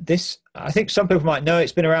this. I think some people might know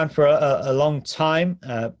it's been around for a long time,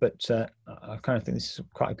 but I kind of think this is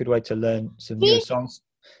quite a good way to learn some newer songs.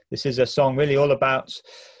 This is a song really all about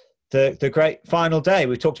the great final day.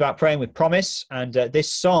 We talked about praying with promise, and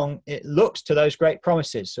this song, it looks to those great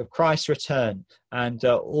promises of Christ's return and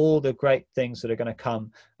all the great things that are going to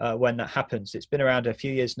come when that happens. It's been around a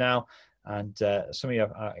few years now, and some of you,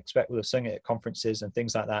 I expect, will have sung it at conferences and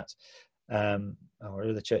things like that, or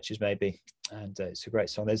other churches maybe, and it's a great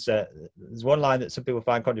song. There's one line that some people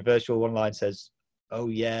find controversial. One line says, "Oh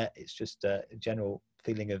yeah," it's just a general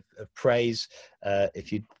feeling of praise.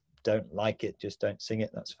 If you don't like it, just don't sing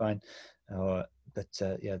it, that's fine. But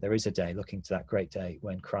there is a day, looking to that great day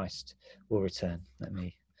when Christ will return. Let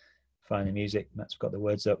me find the music. Matt's got the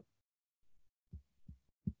words up.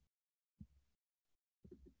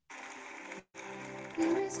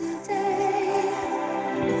 There is a day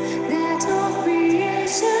that all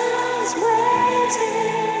creation's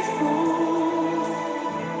waiting for,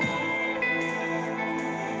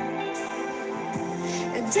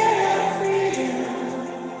 a day of freedom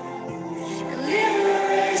and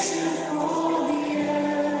liberation for the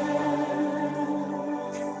earth.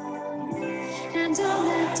 And on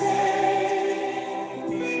that day,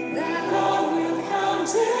 the Lord will come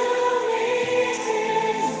to meet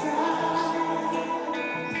his bride.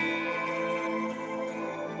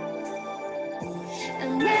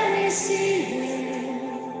 And when we see him,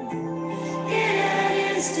 in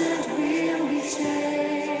an instant we'll be changed.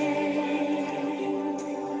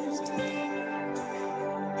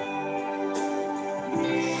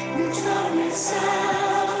 The trumpet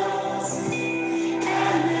sounds,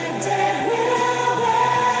 and the dead will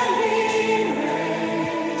then be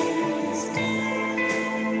raised.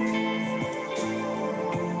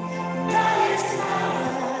 By his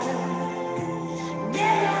power,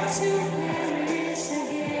 never to perish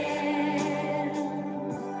again.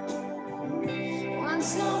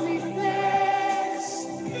 Once only flesh,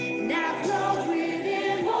 now clothed with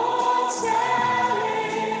immortality.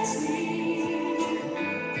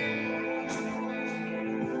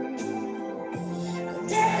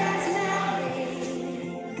 Death has now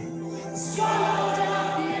been swallowed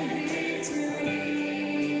up in victory.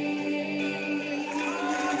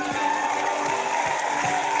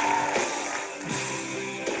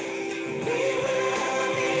 We will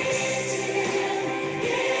meet him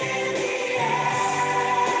in the air,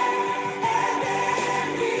 and then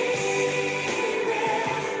we will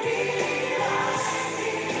be like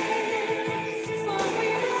him, for we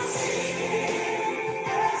will see him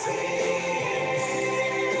as he is.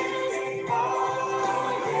 Oh,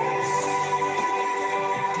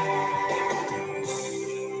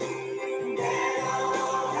 then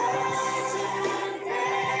all hurt and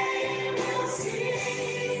pain will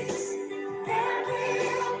cease, and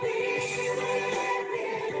we'll be with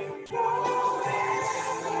him forever.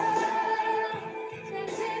 And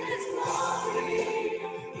in his glory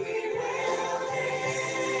we will live.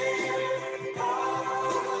 Oh,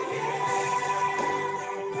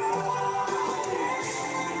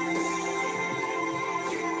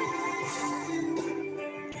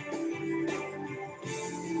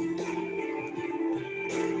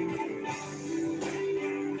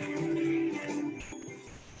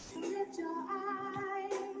 lift your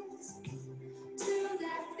eyes to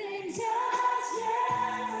that thing just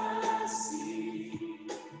yet unseen,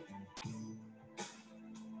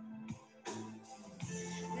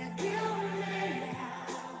 that will remain now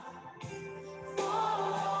for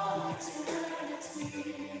all eternity.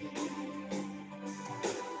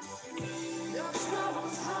 Your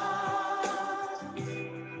trouble's heart,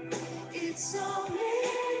 it's only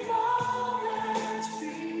momentary.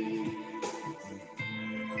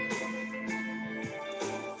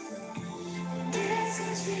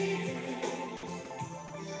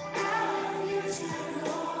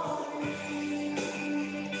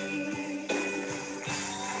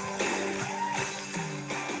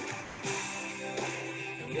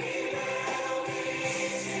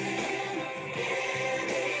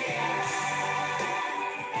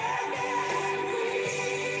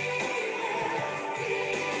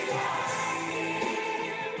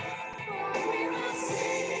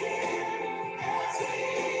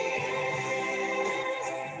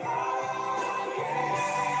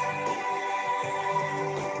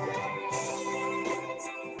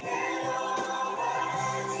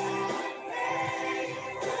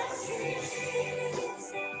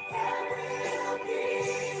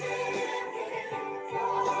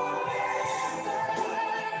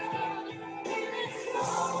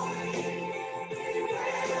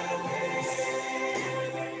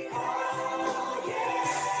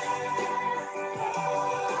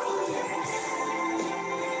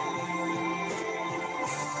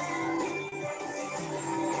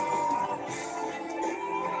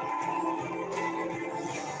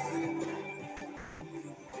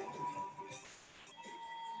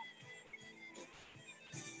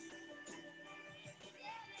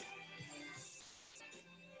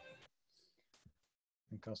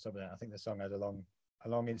 and can't stop with that. I think the song had a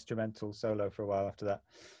long instrumental solo for a while after that.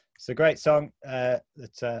 It's a great song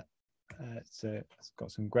it's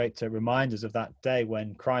got some great reminders of that day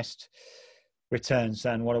when Christ returns,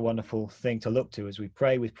 and what a wonderful thing to look to as we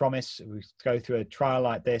pray with promise. We go through a trial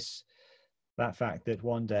like this, that fact that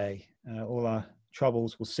one day all our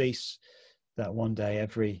troubles will cease, that one day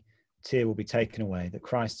every tear will be taken away, that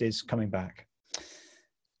Christ is coming back.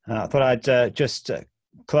 I thought I'd just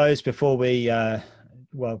close before we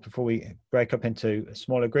break up into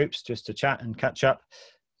smaller groups, just to chat and catch up.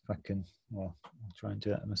 If I can, I'll try and do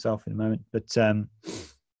that myself in a moment, but it'd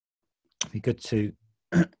be good to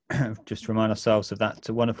just remind ourselves of that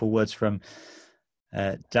wonderful words from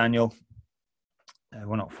Daniel,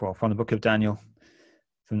 from the book of Daniel,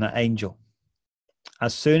 from that angel.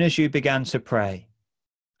 As soon as you began to pray,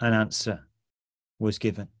 an answer was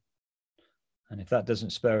given. And if that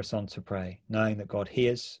doesn't spur us on to pray, knowing that God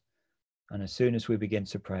hears, and as soon as we begin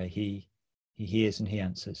to pray, he hears and he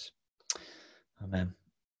answers. Amen.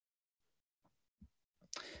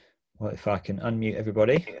 Well, if I can unmute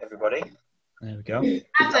everybody. There we go.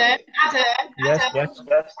 Adam. Yes.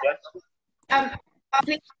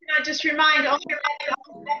 Please can I just remind all the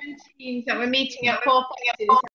 17s that we're meeting at 4:30